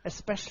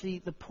 especially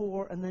the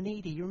poor and the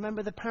needy. You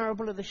remember the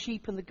parable of the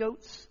sheep and the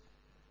goats?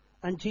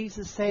 And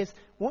Jesus says,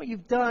 what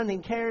you've done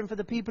in caring for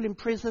the people in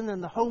prison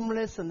and the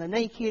homeless and the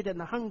naked and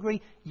the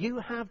hungry, you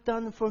have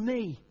done for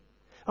me.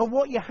 And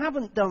what you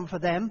haven't done for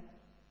them,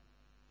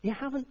 you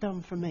haven't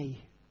done for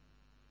me.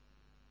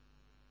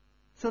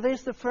 So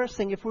there's the first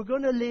thing. If we're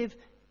going to live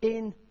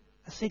in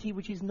a city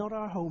which is not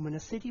our home and a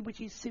city which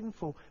is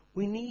sinful,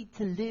 we need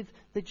to live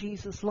the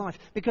Jesus life.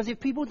 Because if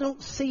people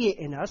don't see it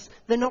in us,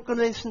 they're not going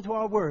to listen to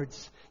our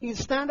words. You can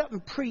stand up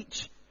and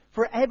preach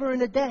forever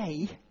and a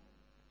day.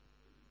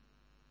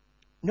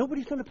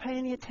 Nobody's going to pay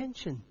any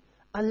attention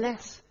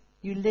unless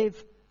you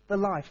live the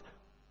life.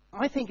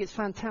 I think it's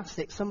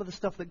fantastic, some of the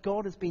stuff that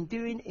God has been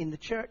doing in the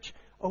church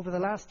over the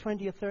last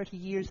 20 or 30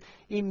 years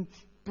in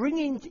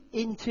bringing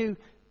into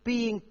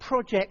being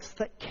projects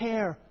that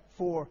care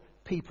for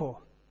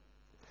people.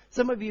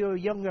 Some of you who are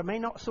younger may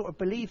not sort of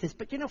believe this,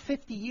 but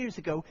 50 years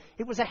ago,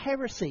 it was a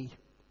heresy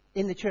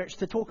in the church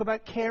to talk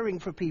about caring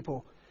for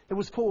people. It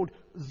was called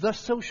the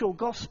social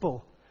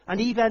gospel. And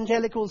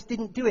evangelicals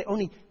didn't do it.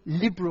 Only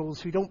liberals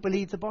who don't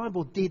believe the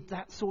Bible did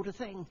that sort of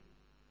thing.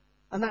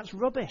 And that's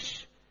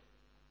rubbish.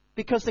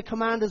 Because the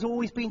command has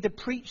always been to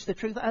preach the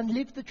truth and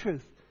live the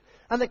truth.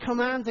 And the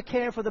command to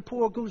care for the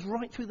poor goes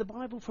right through the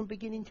Bible from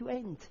beginning to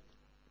end.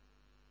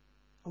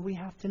 And we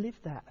have to live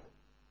that.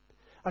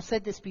 I've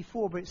said this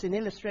before, but it's an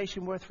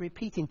illustration worth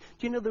repeating.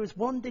 Do you know there is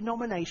one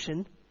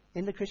denomination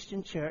in the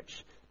Christian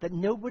church that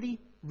nobody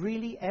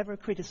really ever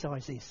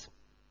criticizes?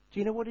 Do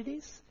you know what it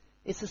is?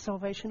 It's the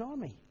Salvation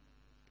Army.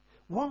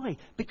 Why?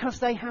 Because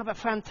they have a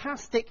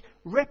fantastic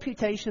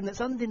reputation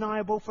that's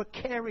undeniable for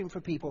caring for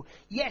people.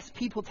 Yes,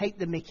 people take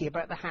the mickey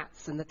about the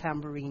hats and the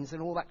tambourines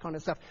and all that kind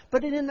of stuff,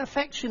 but in an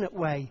affectionate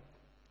way.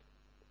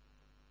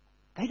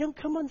 They don't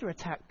come under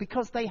attack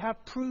because they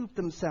have proved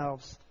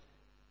themselves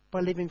by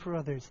living for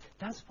others.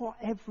 That's what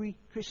every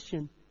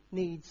Christian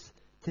needs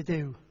to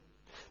do.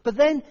 But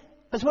then,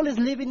 as well as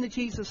living the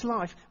Jesus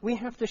life, we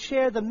have to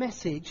share the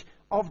message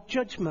of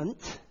judgment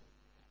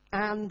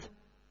and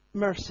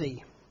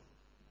mercy.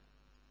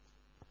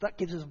 That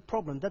gives us a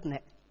problem, doesn't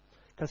it?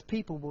 Because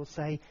people will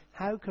say,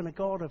 how can a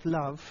God of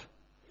love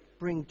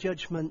bring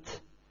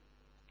judgment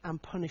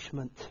and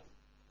punishment?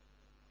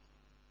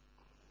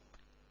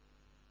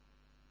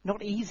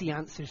 Not easy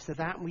answers to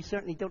that, and we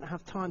certainly don't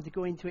have time to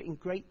go into it in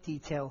great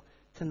detail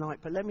tonight,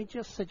 but let me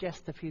just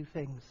suggest a few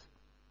things.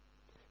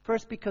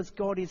 First, because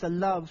God is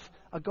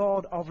a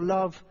God of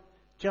love,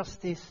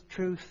 justice,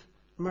 truth,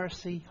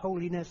 mercy,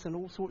 holiness, and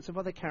all sorts of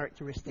other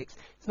characteristics.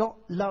 It's not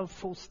love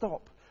full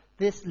stop.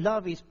 This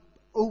love is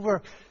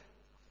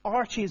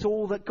overarches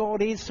all that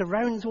God is,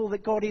 surrounds all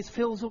that God is,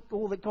 fills up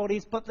all that God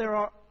is, but there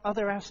are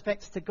other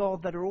aspects to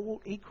God that are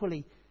all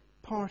equally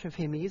part of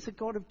him. He is a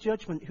God of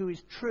judgment who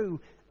is true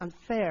and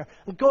fair.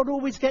 And God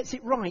always gets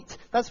it right.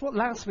 That's what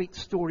last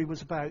week's story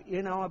was about,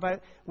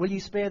 about will you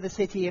spare the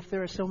city if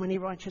there are so many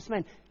righteous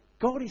men?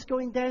 God is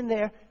going down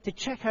there to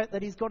check out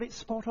that he's got it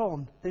spot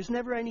on. There's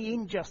never any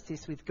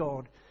injustice with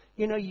God.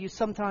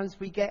 Sometimes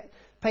we get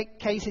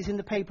cases in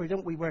the paper,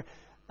 don't we, where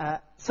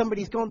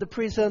somebody's gone to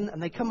prison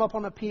and they come up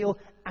on appeal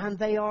and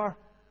they are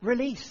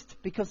released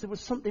because there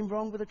was something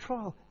wrong with the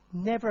trial.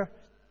 Never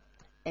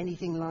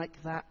anything like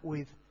that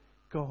with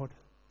God.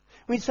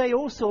 We say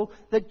also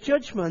that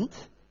judgment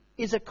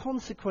is a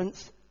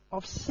consequence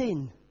of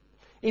sin.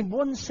 In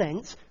one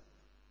sense,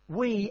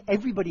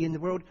 everybody in the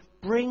world,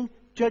 bring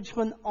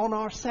judgment on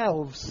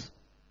ourselves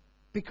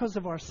because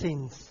of our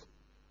sins,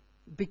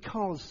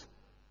 because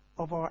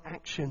of our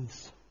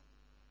actions.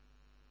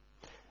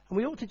 And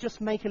we ought to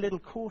just make a little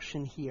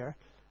caution here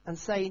and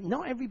say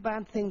not every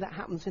bad thing that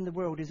happens in the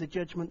world is a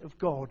judgment of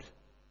God.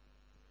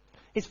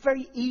 It's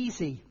very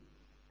easy,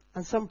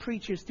 and some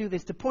preachers do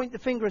this, to point the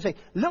finger and say,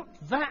 look,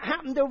 that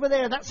happened over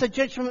there. That's a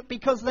judgment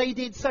because they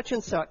did such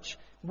and such.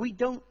 We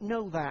don't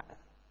know that.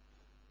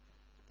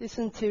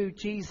 Listen to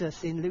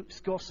Jesus in Luke's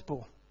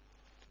Gospel.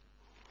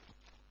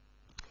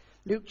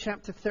 Luke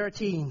chapter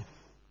 13,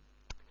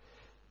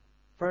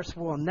 verse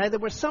 1. Now there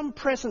were some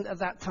present at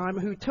that time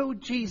who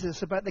told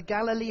Jesus about the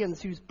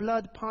Galileans whose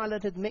blood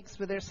Pilate had mixed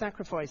with their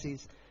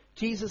sacrifices.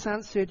 Jesus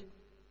answered,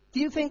 do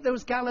you think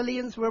those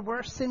Galileans were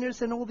worse sinners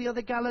than all the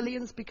other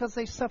Galileans because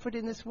they suffered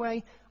in this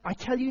way? I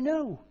tell you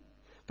no.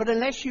 But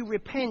unless you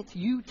repent,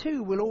 you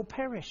too will all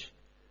perish.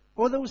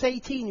 Or those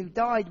 18 who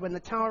died when the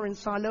tower in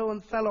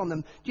Siloam fell on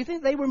them. Do you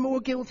think they were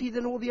more guilty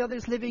than all the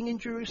others living in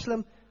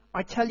Jerusalem?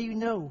 I tell you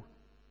no.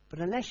 But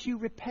unless you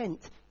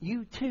repent,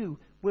 you too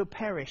will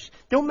perish.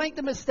 Don't make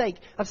the mistake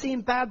of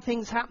seeing bad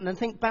things happen and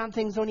think bad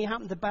things only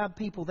happen to bad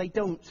people. They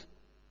don't.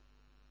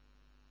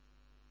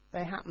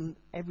 They happen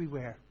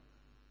everywhere.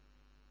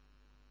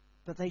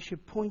 But they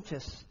should point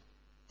us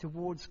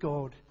towards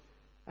God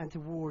and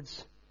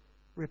towards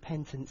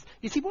repentance.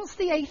 You see, what's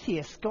the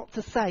atheist got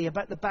to say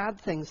about the bad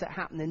things that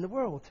happen in the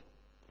world?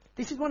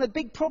 This is one of the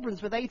big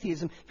problems with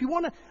atheism. If you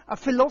want a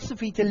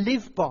philosophy to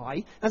live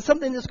by and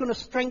something that's going to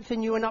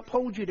strengthen you and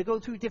uphold you to go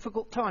through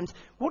difficult times,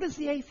 what has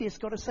the atheist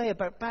got to say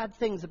about bad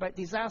things, about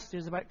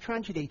disasters, about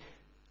tragedy?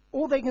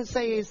 All they can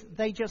say is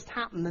they just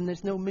happen and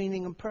there's no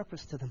meaning and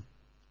purpose to them.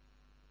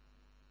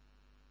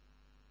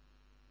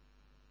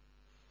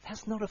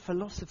 That's not a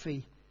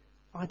philosophy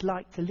I'd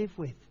like to live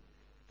with.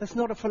 That's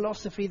not a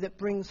philosophy that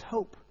brings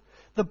hope.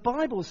 The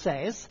Bible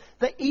says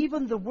that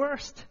even the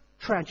worst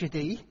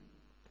tragedy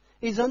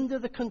is under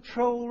the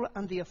control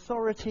and the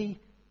authority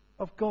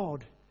of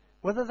God.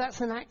 Whether that's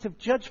an act of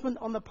judgment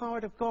on the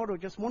part of God or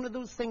just one of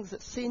those things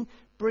that sin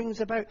brings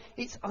about,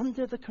 it's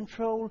under the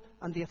control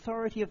and the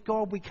authority of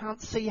God. We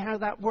can't see how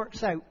that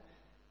works out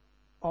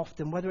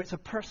often, whether it's a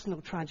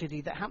personal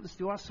tragedy that happens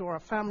to us or our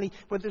family,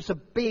 whether it's a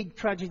big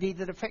tragedy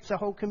that affects a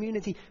whole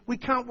community. We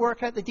can't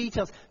work out the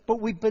details,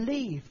 but we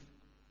believe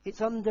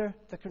it's under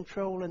the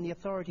control and the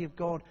authority of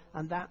God,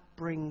 and that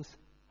brings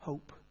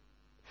hope.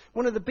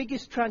 One of the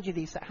biggest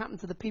tragedies that happened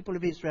to the people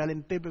of Israel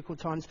in biblical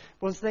times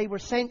was they were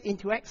sent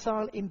into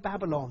exile in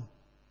Babylon.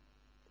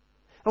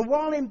 And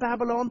while in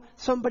Babylon,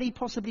 somebody,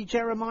 possibly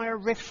Jeremiah,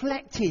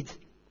 reflected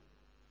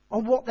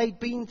on what they'd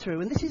been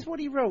through. And this is what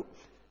he wrote.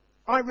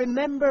 I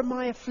remember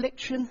my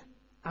affliction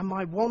and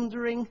my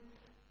wandering,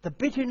 the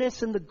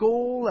bitterness and the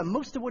gall, and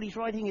most of what he's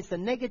writing is the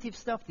negative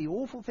stuff, the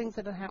awful things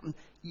that had happened.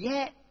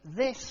 Yet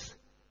this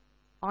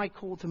I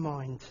call to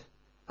mind,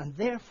 and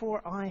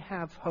therefore I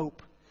have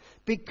hope.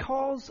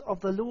 Because of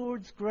the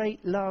Lord's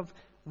great love,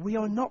 we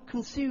are not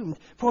consumed,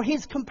 for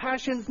his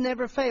compassions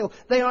never fail.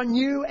 They are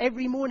new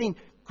every morning.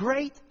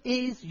 Great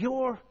is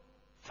your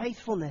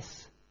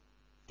faithfulness.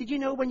 Did you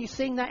know when you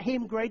sing that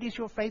hymn, Great is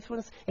your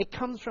faithfulness, it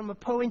comes from a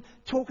poem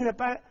talking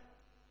about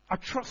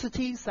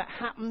atrocities that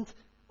happened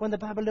when the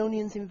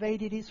Babylonians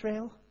invaded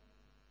Israel?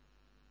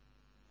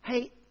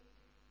 Hey,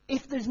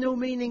 if there's no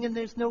meaning and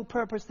there's no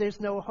purpose, there's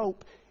no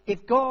hope.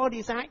 If God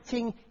is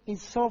acting in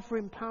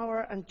sovereign power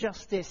and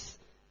justice,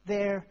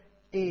 there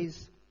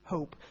is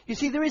hope. You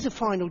see, there is a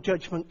final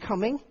judgment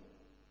coming.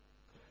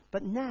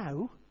 But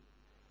now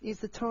is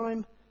the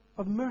time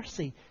of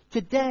mercy.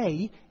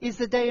 Today is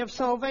the day of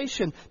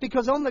salvation.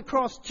 Because on the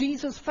cross,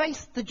 Jesus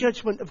faced the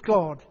judgment of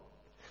God.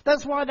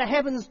 That's why the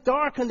heavens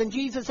darkened and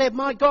Jesus said,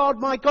 my God,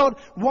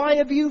 why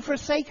have you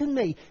forsaken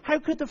me? How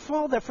could the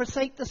Father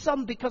forsake the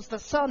Son? Because the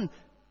Son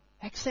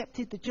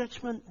accepted the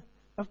judgment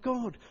of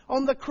God.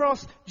 On the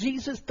cross,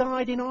 Jesus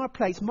died in our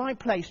place, my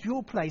place,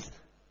 your place.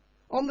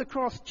 On the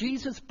cross,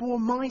 Jesus bore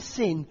my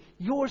sin,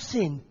 your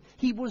sin.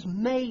 He was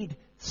made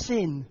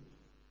sin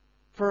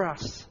for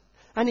us.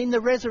 And in the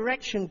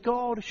resurrection,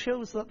 God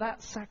shows that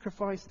that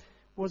sacrifice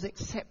was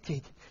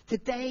accepted.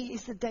 Today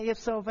is the day of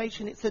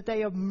salvation. It's the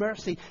day of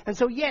mercy. And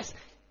so, yes,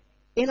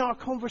 in our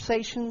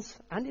conversations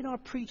and in our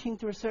preaching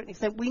to a certain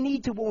extent, we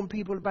need to warn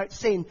people about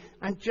sin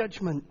and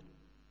judgment.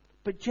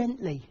 But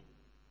gently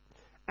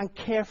and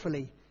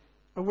carefully,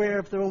 aware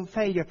of their own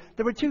failure.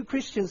 There were two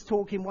Christians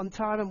talking one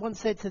time, and one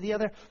said to the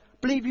other,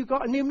 believe you've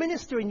got a new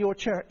minister in your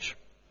church.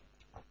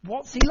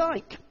 What's he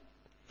like?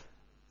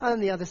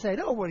 And the other said,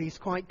 oh, well, he's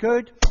quite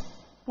good.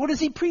 What does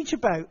he preach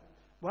about?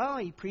 Well,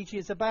 he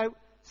preaches about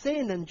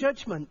sin and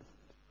judgment.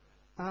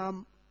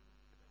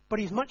 But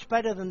he's much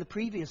better than the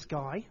previous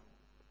guy. And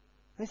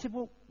they said,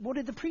 well, what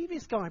did the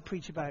previous guy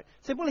preach about?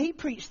 They said, well, he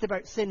preached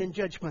about sin and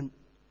judgment.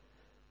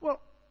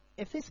 Well,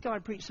 if this guy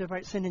preached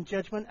about sin and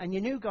judgment and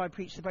your new guy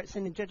preached about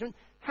sin and judgment,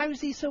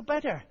 how's he so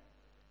better?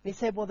 And he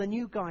said, well, the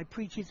new guy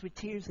preaches with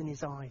tears in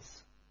his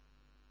eyes.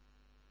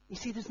 You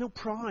see, there's no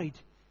pride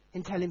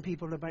in telling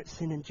people about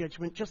sin and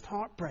judgment, just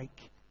heartbreak.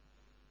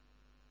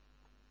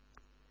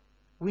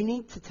 We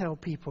need to tell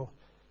people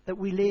that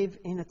we live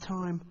in a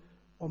time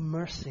of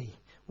mercy.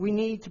 We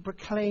need to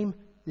proclaim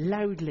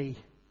loudly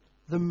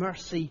the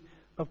mercy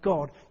of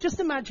God. Just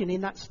imagine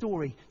in that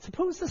story,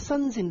 suppose the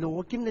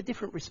sons-in-law had given a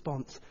different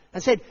response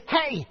and said,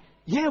 hey,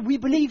 yeah, we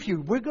believe you.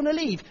 We're going to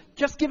leave.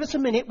 Just give us a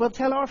minute. We'll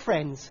tell our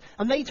friends.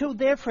 And they told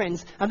their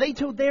friends. And they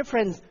told their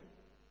friends.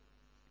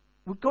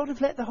 Would God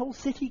have let the whole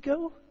city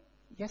go?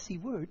 Yes, he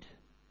would.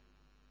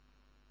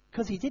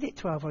 Because he did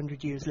it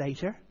 1,200 years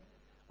later.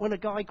 When a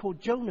guy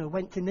called Jonah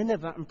went to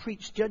Nineveh and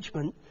preached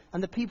judgment.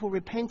 And the people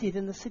repented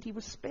and the city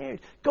was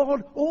spared.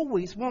 God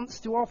always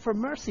wants to offer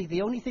mercy.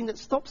 The only thing that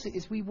stops it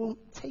is we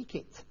won't take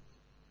it.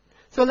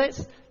 So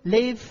let's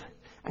live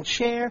and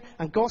share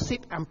and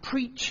gossip and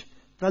preach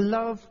the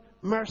love,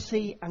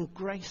 mercy and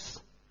grace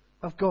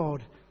of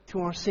God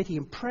to our city,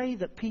 and pray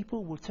that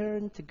people will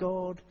turn to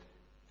God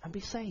and be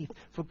saved.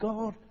 For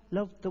God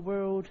loved the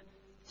world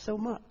so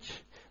much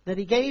that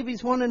he gave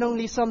his one and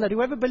only Son, that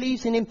whoever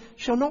believes in him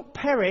shall not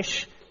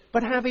perish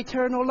but have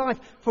eternal life.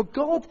 For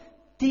God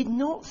did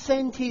not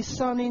send his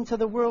Son into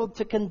the world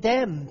to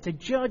condemn, to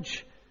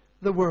judge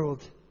the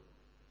world,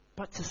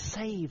 but to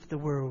save the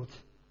world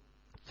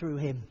through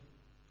him.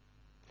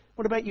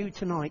 What about you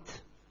tonight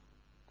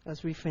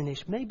as we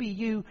finish? Maybe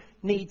you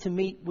need to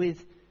meet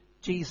with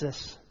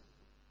Jesus.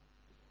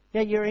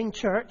 Yeah, you're in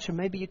church and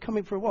maybe you're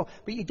coming for a while,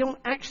 but you don't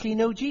actually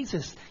know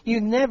Jesus.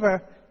 You've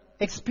never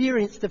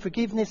experienced the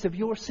forgiveness of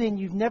your sin.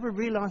 You've never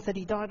realized that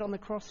he died on the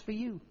cross for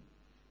you.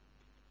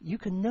 You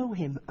can know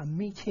him and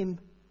meet him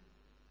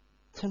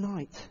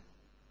tonight.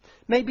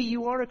 Maybe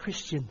you are a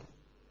Christian,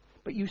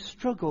 but you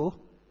struggle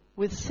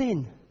with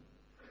sin.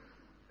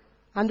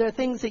 And there are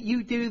things that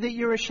you do that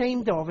you're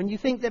ashamed of, and you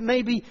think that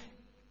maybe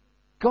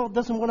God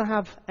doesn't want to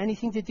have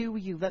anything to do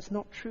with you. That's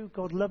not true.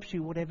 God loves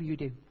you, whatever you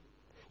do.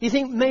 You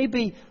think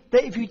maybe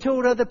that if you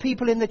told other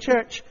people in the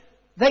church,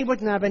 they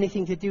wouldn't have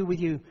anything to do with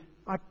you.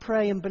 I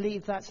pray and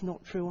believe that's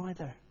not true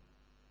either.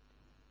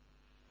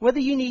 Whether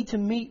you need to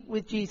meet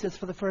with Jesus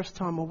for the first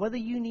time or whether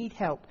you need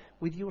help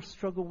with your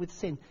struggle with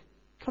sin,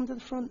 come to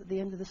the front at the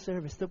end of the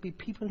service. There'll be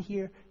people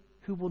here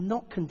who will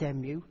not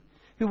condemn you,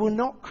 who will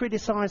not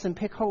criticize and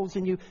pick holes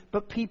in you,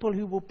 but people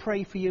who will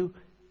pray for you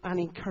and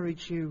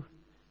encourage you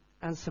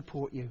and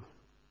support you.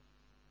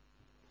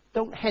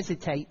 Don't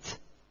hesitate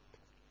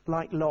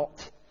like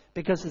Lot,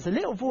 because there's a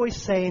little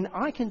voice saying,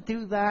 I can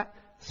do that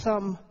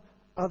some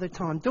other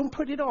time. Don't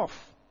put it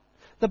off.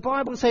 The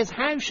Bible says,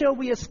 how shall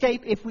we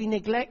escape if we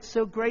neglect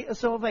so great a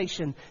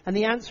salvation? And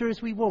the answer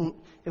is we won't.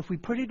 If we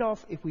put it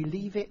off, if we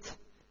leave it,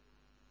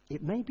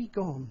 it may be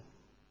gone.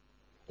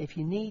 If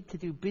you need to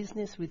do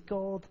business with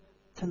God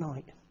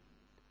tonight,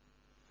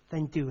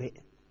 then do it,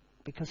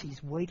 because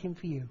he's waiting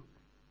for you,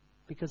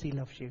 because he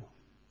loves you.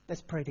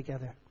 Let's pray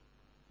together.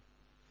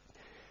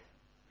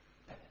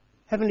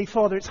 Heavenly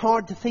Father, it's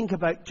hard to think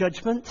about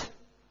judgment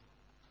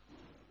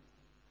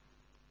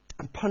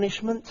and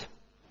punishment.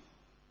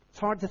 It's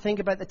hard to think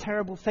about the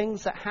terrible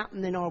things that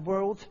happen in our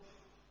world.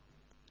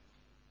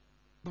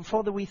 But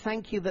Father, we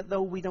thank you that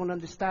though we don't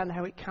understand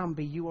how it can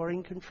be, you are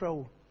in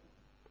control,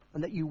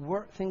 and that you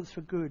work things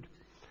for good,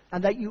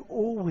 and that you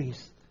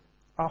always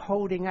are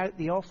holding out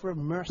the offer of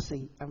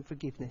mercy and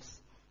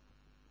forgiveness.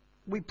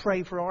 We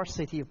pray for our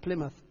city of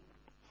Plymouth,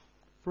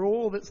 for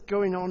all that's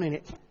going on in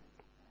it.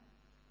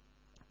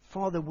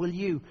 Father, will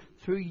you,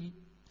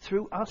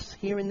 through us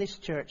here in this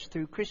church,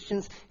 through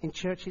Christians in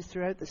churches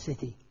throughout the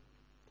city,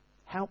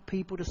 help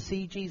people to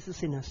see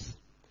Jesus in us,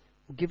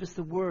 and give us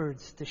the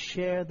words to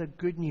share the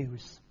good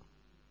news.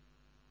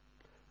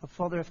 And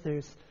Father, if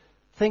there's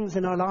things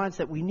in our lives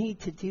that we need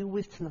to deal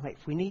with tonight,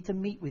 if we need to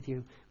meet with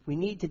you, we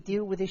need to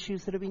deal with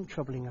issues that have been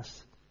troubling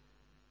us,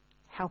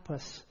 help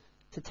us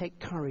to take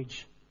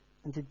courage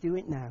and to do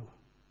it now,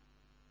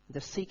 and to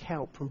seek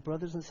help from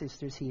brothers and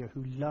sisters here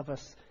who love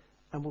us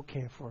and will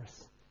care for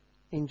us.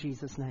 In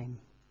Jesus' name,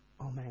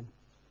 amen.